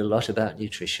read a lot about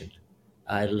nutrition.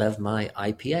 I love my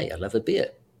IPA. I love a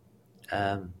beer.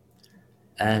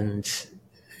 And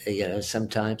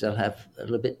sometimes I'll have a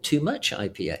little bit too much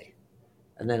IPA,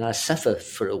 and then I suffer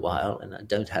for a while and I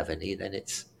don't have any. Then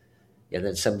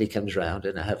then somebody comes round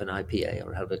and I have an IPA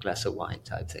or have a glass of wine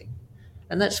type thing.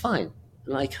 And that's fine.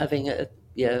 Like having an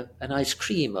ice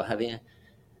cream or having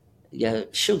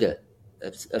sugar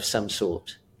of some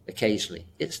sort occasionally.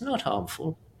 It's not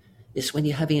harmful. It's when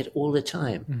you're having it all the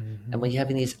time. Mm-hmm. And when you're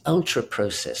having these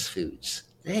ultra-processed foods,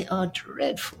 they are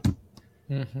dreadful.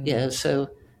 Mm-hmm. So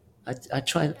I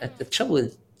try. The trouble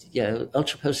with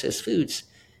ultra-processed foods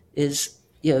is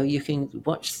you can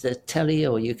watch the telly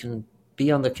or you can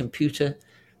be on the computer,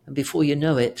 and before you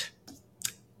know it,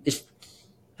 it's,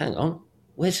 hang on,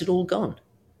 where's it all gone?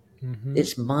 Mm-hmm.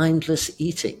 It's mindless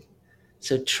eating.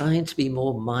 So trying to be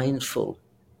more mindful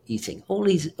eating, all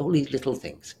these little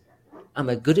things. Am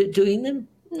I good at doing them?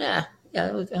 Nah,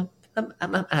 yeah,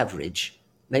 I'm average.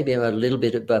 Maybe I'm a little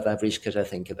bit above average because I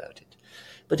think about it.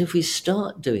 But if we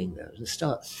start doing those and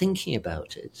start thinking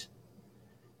about it,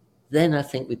 then I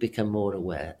think we become more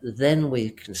aware. Then we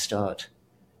can start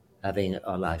having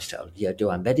our lifestyle. Yeah, do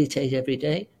I meditate every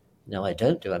day? No, I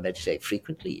don't. Do I meditate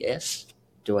frequently? Yes.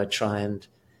 Do I try and,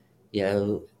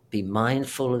 be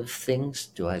mindful of things?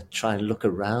 Do I try and look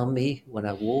around me when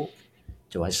I walk?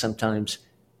 Do I sometimes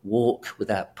walk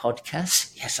without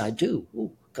podcasts? Yes, I do.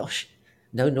 Oh gosh,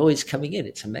 no noise coming in.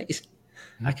 It's amazing.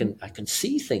 Mm-hmm. I can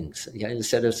see things.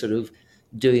 Instead of sort of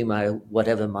doing my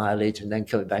whatever mileage and then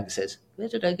coming back and says, where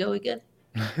did I go again?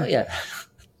 Oh yeah.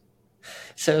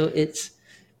 So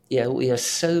we are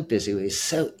so busy. We're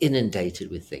so inundated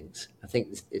with things. I think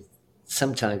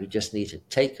sometimes we just need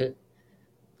to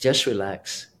just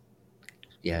relax.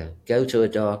 Go to a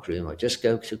dark room or just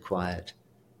go to quiet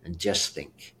and just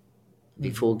think.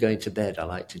 Before going to bed, I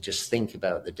like to just think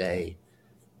about the day.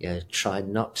 Try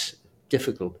not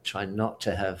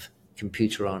to have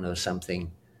computer on or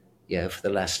something, for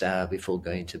the last hour before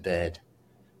going to bed.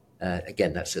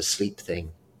 Again, that's a sleep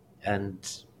thing. And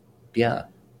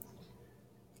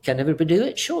can everybody do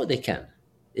it? Sure they can.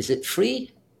 Is it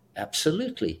free?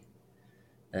 Absolutely.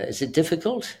 Is it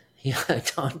difficult? I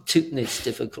can't do it's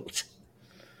difficult.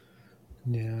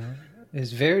 Yeah,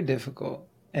 it's very difficult.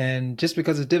 And just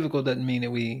because it's difficult doesn't mean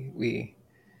that we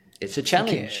It's a can't.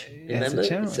 challenge. That's a Remember,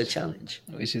 it's a challenge, challenge.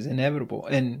 which is inevitable.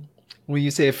 And when you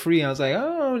say free, I was like,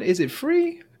 oh, is it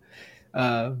free?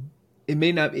 Uh, it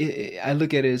may not. I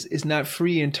look at it as it's not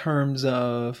free in terms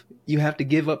of you have to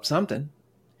give up something.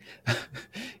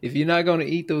 If you're not going to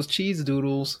eat those cheese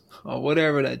doodles or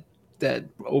whatever that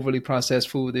overly processed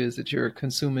food is that you're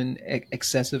consuming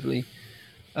excessively,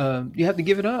 you have to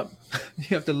give it up.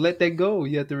 You have to let that go.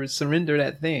 You have to surrender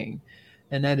that thing,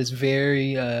 and that is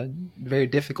very, very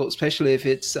difficult, especially if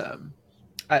it's.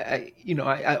 I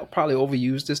probably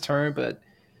overuse this term, but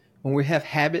when we have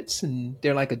habits and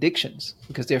they're like addictions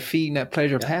because they're feeding that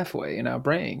pleasure Yeah. pathway in our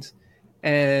brains,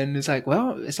 and it's like,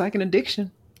 well, it's like an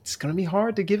addiction. It's going to be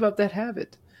hard to give up that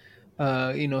habit.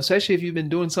 Especially if you've been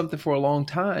doing something for a long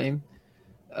time.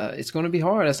 It's going to be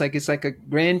hard. It's like a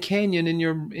Grand Canyon in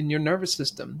your nervous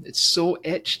system. It's so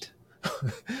etched,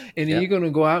 and then Yeah. you're going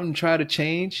to go out and try to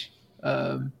change.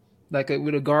 With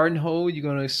a garden hole, you're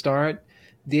going to start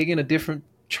digging a different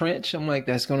trench. I'm like,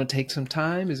 that's going to take some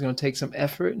time. It's going to take some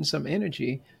effort and some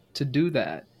energy to do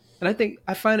that. And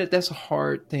I find that that's a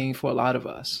hard thing for a lot of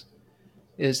us.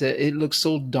 Is that it looks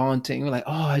so daunting. We're like,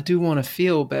 oh, I do want to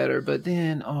feel better, but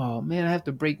then, oh man, I have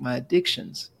to break my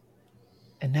addictions,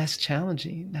 and that's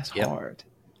challenging. That's Yep. hard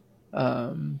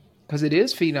because it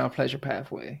is feeding our pleasure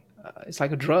pathway. It's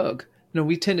like a drug.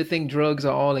 We tend to think drugs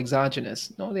are all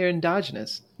exogenous. No, they're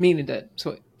endogenous, meaning that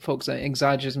so folks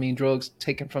exogenous mean drugs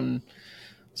taken from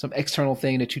some external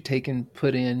thing that you take and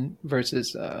put in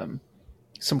versus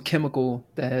some chemical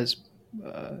that's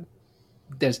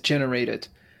generated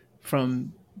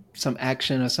from some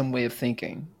action or some way of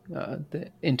thinking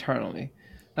internally.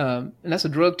 And that's a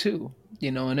drug too,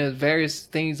 and there's various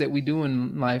things that we do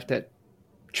in life that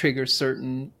trigger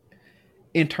certain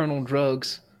internal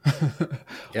drugs or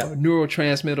Yep.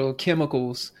 neurotransmitter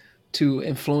chemicals to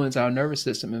influence our nervous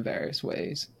system in various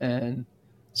ways. And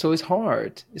so it's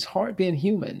hard. It's hard being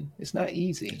human. It's not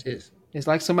easy. It is. It's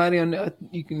like somebody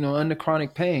under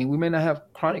chronic pain. We may not have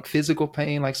chronic physical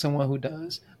pain like someone who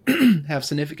does have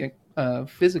significant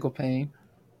physical pain,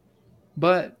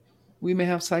 but we may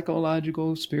have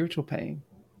psychological, spiritual pain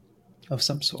of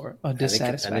some sort, or And it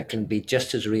dissatisfaction. can be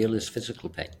just as real as physical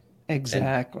pain.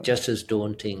 Exactly. And just as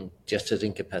daunting, just as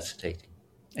incapacitating.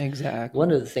 Exactly.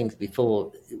 One of the things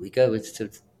before we go is to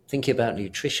think about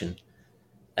nutrition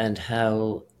and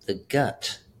how the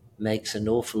gut makes an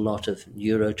awful lot of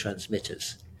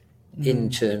neurotransmitters,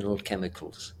 internal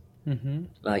chemicals. Mm-hmm.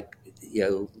 Like,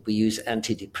 we use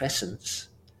antidepressants,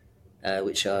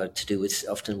 which are to do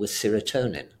often with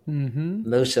serotonin. Mm-hmm.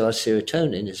 Most of our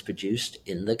serotonin is produced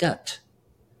in the gut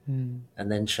and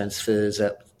then transfers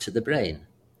up to the brain.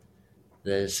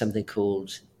 There's something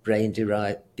called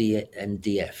brain-derived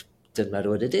BNDF. Doesn't matter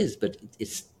what it is, but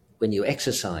it's when you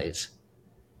exercise,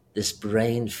 this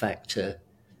brain factor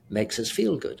makes us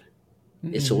feel good.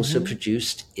 It's also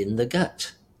produced in the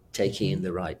gut, taking in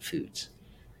the right foods.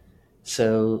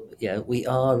 So, we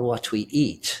are what we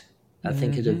eat. I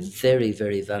think it's a very,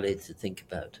 very valid to think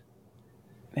about.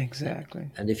 Exactly.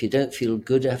 And if you don't feel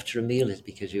good after a meal, it's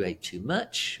because you ate too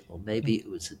much, or maybe it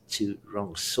was the too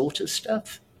wrong sort of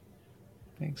stuff.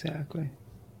 Exactly.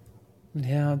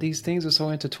 Yeah, these things are so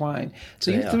intertwined.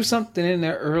 So you They are. threw something in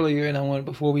there earlier, and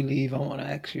before we leave, I want to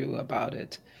ask you about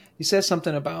it. You said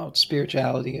something about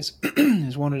spirituality as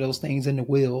is one of those things in the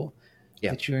will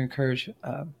Yeah. that you encourage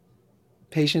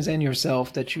patients and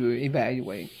yourself that you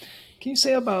evaluate. Can you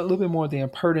say about a little bit more the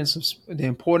importance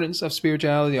of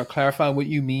spirituality, or clarify what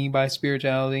you mean by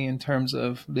spirituality in terms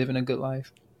of living a good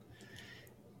life?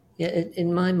 Yeah,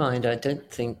 in my mind, I don't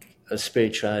think of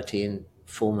spirituality in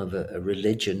form of a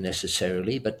religion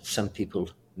necessarily, but some people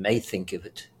may think of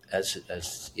it as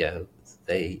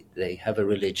they have a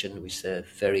religion which they're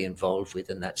very involved with,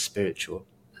 and that's spiritual.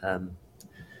 Um,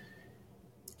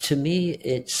 to me,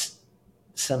 it's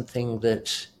something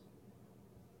that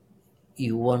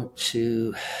you want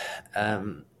to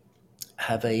um,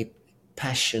 have a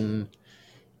passion,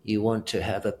 you want to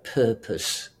have a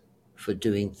purpose for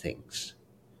doing things.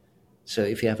 So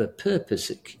if you have a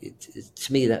purpose,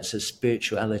 to me, that's a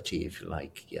spirituality, if you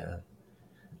like. Yeah,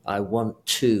 I want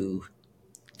to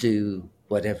do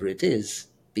whatever it is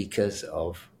because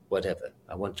of whatever.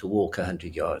 I want to walk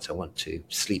 100 yards. I want to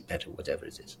sleep better, whatever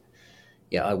it is.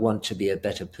 Yeah, I want to be a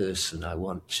better person. I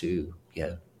want to,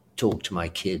 talk to my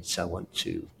kids. I want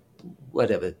to,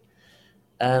 whatever.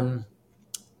 Um,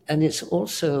 and it's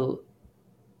also,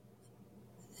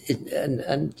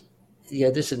 and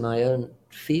this is my own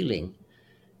feeling.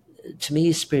 To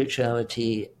me,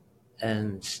 spirituality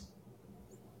and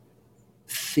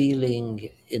feeling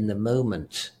in the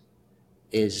moment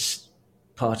is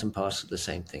part and parcel of the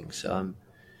same thing. So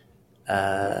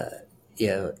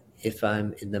if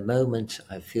I'm in the moment,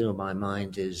 I feel my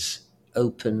mind is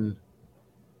open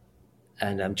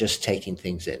and I'm just taking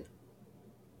things in.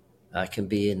 I can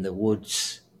be in the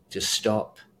woods, just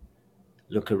stop,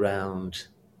 look around,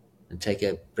 and take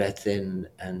a breath in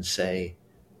and say,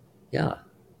 yeah,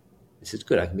 this is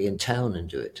good. I can be in town and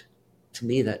do it. To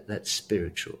me, that's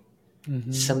spiritual.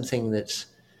 Mm-hmm. Something that's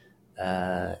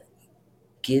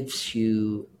gives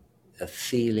you a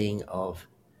feeling of,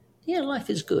 life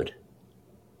is good.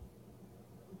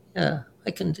 Yeah,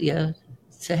 I can, to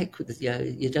heck with it. Yeah,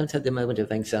 you don't have the moment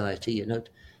of anxiety. You don't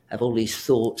have all these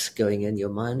thoughts going in. Your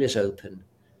mind is open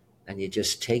and you're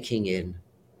just taking in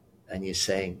and you're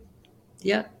saying,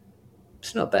 yeah,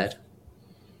 it's not bad.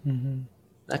 Mm-hmm.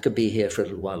 I could be here for a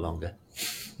little while longer.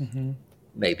 Mm-hmm.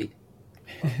 Maybe.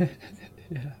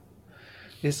 Yeah.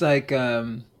 It's like,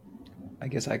 I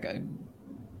guess I can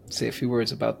say a few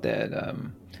words about that.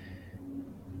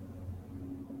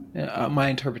 My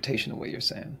interpretation of what you're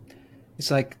saying. It's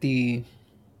like there's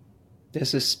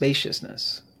this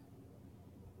spaciousness,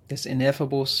 this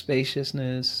ineffable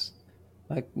spaciousness,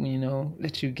 like,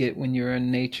 that you get when you're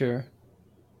in nature,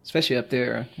 especially up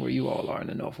there where you all are in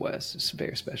the Northwest. It's a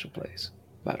very special place,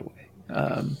 by the way.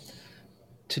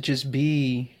 To just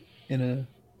be in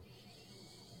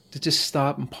to just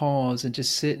stop and pause and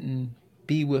just sit and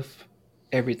be with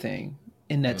everything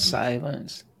in that Mm-hmm.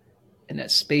 silence, in that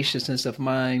spaciousness of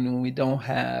mind, when we don't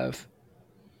have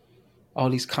all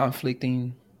these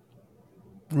conflicting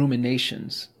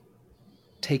ruminations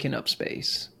taking up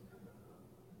space.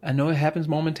 I know it happens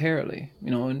momentarily,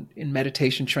 in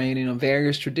meditation training of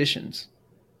various traditions.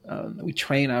 We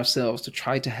train ourselves to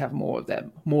try to have more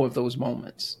of those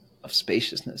moments of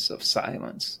spaciousness, of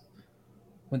silence,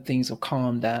 when things have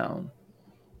calmed down.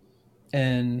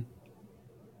 And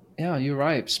yeah, you're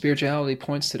right. Spirituality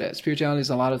points to that. Spirituality is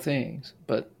a lot of things,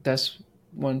 but that's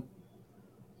one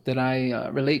that I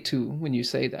relate to when you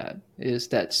say that, is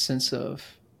that sense of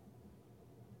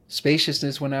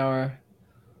spaciousness when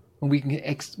we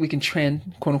can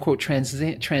quote unquote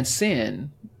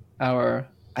transcend our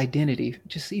identity,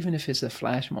 just even if it's a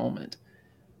flash moment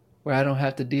where I don't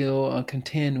have to deal or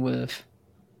contend with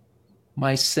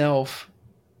myself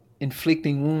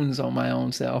inflicting wounds on my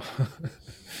own self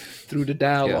through the Yeah.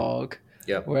 dialogue,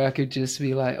 Yeah. where I could just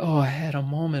be like, oh, I had a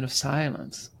moment of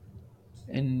silence.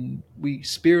 And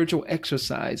spiritual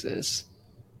exercises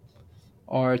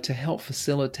are to help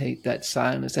facilitate that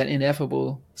silence, that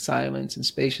ineffable silence and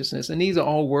spaciousness. And these are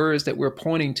all words that we're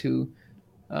pointing to.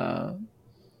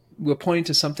 We're pointing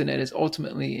to something that is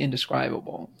ultimately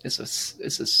indescribable. It's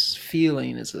a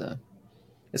feeling. It's a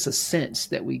sense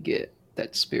that we get,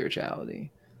 that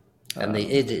spirituality. And the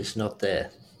id is not there.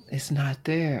 It's not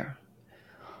there.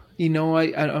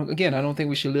 Again, I don't think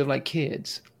we should live like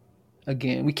kids.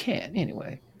 Again, we can't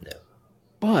anyway. No.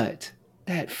 But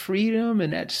that freedom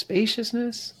and that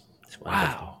spaciousness, It's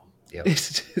wonderful. wow. Yep.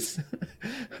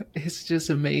 It's just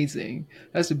amazing.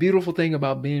 That's the beautiful thing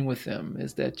about being with them,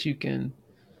 is that you can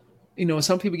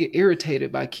some people get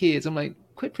irritated by kids. I'm like,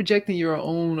 quit projecting your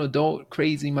own adult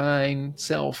crazy mind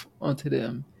self onto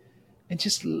them, and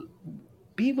just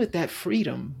be with that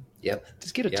freedom. Yep.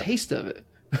 Just get a taste of it.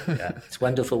 Yeah, it's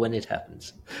wonderful when it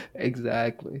happens.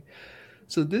 Exactly.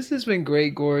 So this has been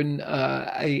great, Gordon.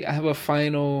 I have a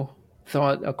final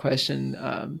thought, a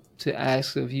question to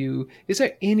ask of you. Is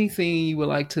there anything you would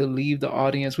like to leave the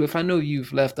audience with? I know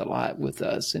you've left a lot with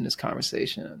us in this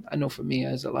conversation. I know for me,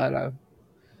 there's a lot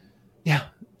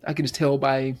I can just tell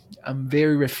I'm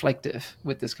very reflective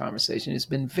with this conversation. It's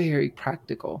been very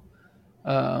practical.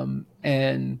 And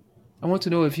I want to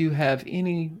know if you have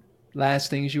any last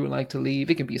things you would like to leave.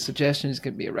 It can be suggestions, it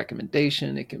can be a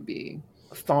recommendation, it can be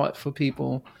a thought for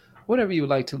people, whatever you would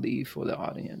like to leave for the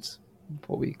audience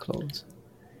before we close.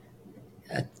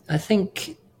 I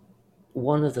think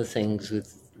one of the things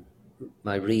with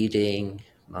my reading,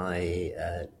 my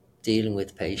dealing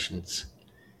with patients,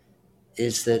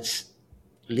 is that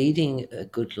leading a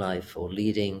good life or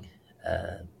leading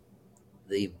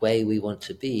the way we want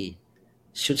to be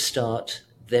should start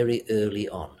very early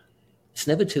on. It's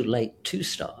never too late to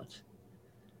start,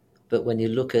 but when you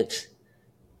look at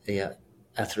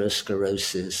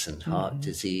atherosclerosis and heart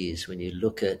disease, when you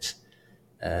look at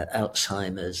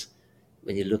Alzheimer's,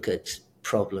 when you look at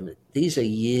problems, these are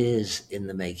years in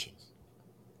the making.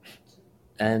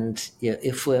 And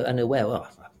if we're unaware,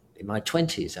 in my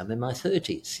 20s, I'm in my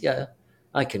 30s,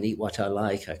 I can eat what I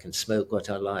like, I can smoke what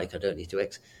I like, I don't need to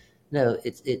No,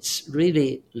 it's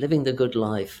really living the good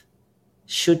life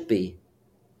should be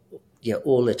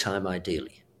all the time,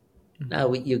 ideally.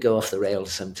 Now you go off the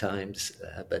rails sometimes,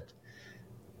 but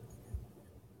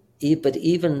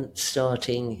even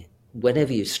starting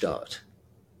whenever you start,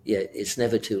 it's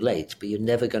never too late, but you're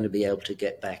never going to be able to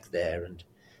get back there. And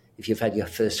if you've had your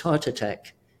first heart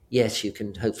attack, yes, you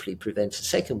can hopefully prevent a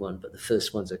second one, but the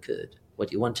first one's occurred.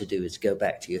 What you want to do is go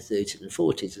back to your 30s and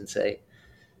 40s and say,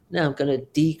 now I'm going to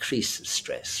decrease the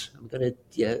stress. I'm going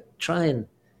to try and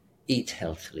eat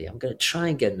healthily. I'm going to try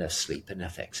and get enough sleep,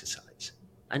 enough exercise.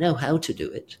 I know how to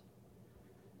do it.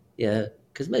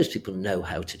 Because most people know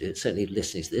how to do it. Certainly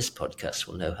listening to this podcast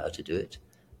will know how to do it.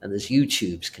 And there's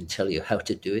YouTubes can tell you how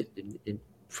to do it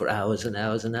for hours and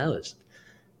hours and hours.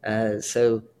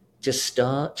 So just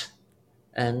start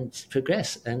and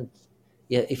progress. And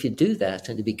if you do that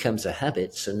and it becomes a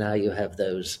habit, so now you have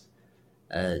those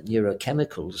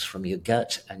neurochemicals from your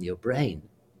gut and your brain,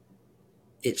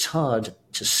 it's hard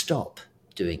to stop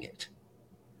doing it.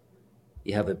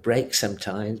 You have a break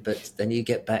sometimes, but then you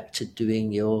get back to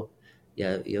doing your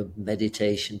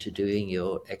meditation, to doing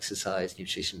your exercise,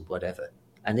 nutrition, whatever.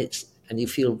 And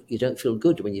you don't feel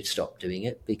good when you stop doing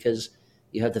it, because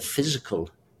you have the physical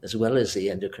as well as the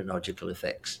endocrinological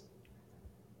effects.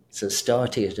 So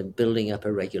starting it and building up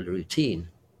a regular routine,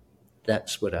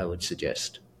 that's what I would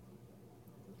suggest.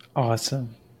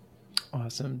 Awesome.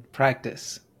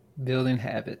 Practice, building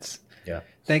habits. Yeah.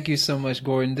 Thank you so much,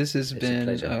 Gordon. This has been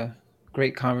a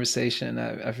great conversation.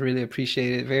 I've really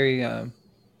appreciated it. Very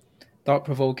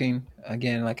thought-provoking.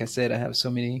 Again, like I said, I have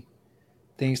so many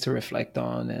things to reflect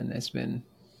on, and it's been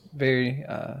very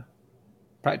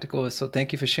practical. So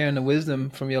thank you for sharing the wisdom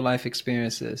from your life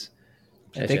experiences.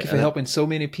 And thank you for helping so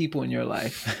many people in your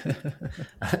life.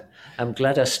 I'm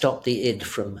glad I stopped the id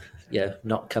from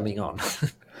not coming on.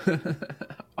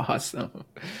 Awesome.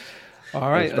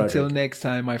 All right. Thanks, until next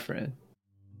time, my friend.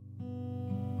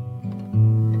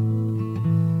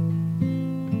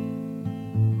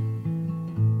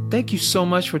 Thank you so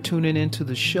much for tuning into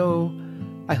the show.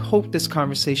 I hope this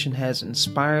conversation has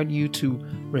inspired you to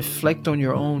reflect on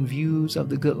your own views of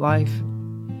the good life.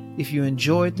 If you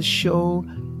enjoyed the show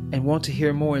and want to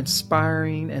hear more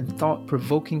inspiring and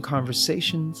thought-provoking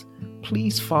conversations,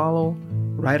 please follow,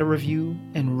 write a review,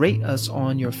 and rate us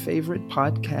on your favorite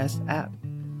podcast app.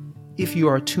 If you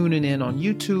are tuning in on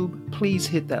YouTube, please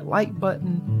hit that like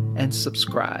button and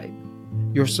subscribe.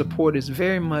 Your support is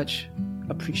very much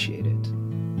appreciated.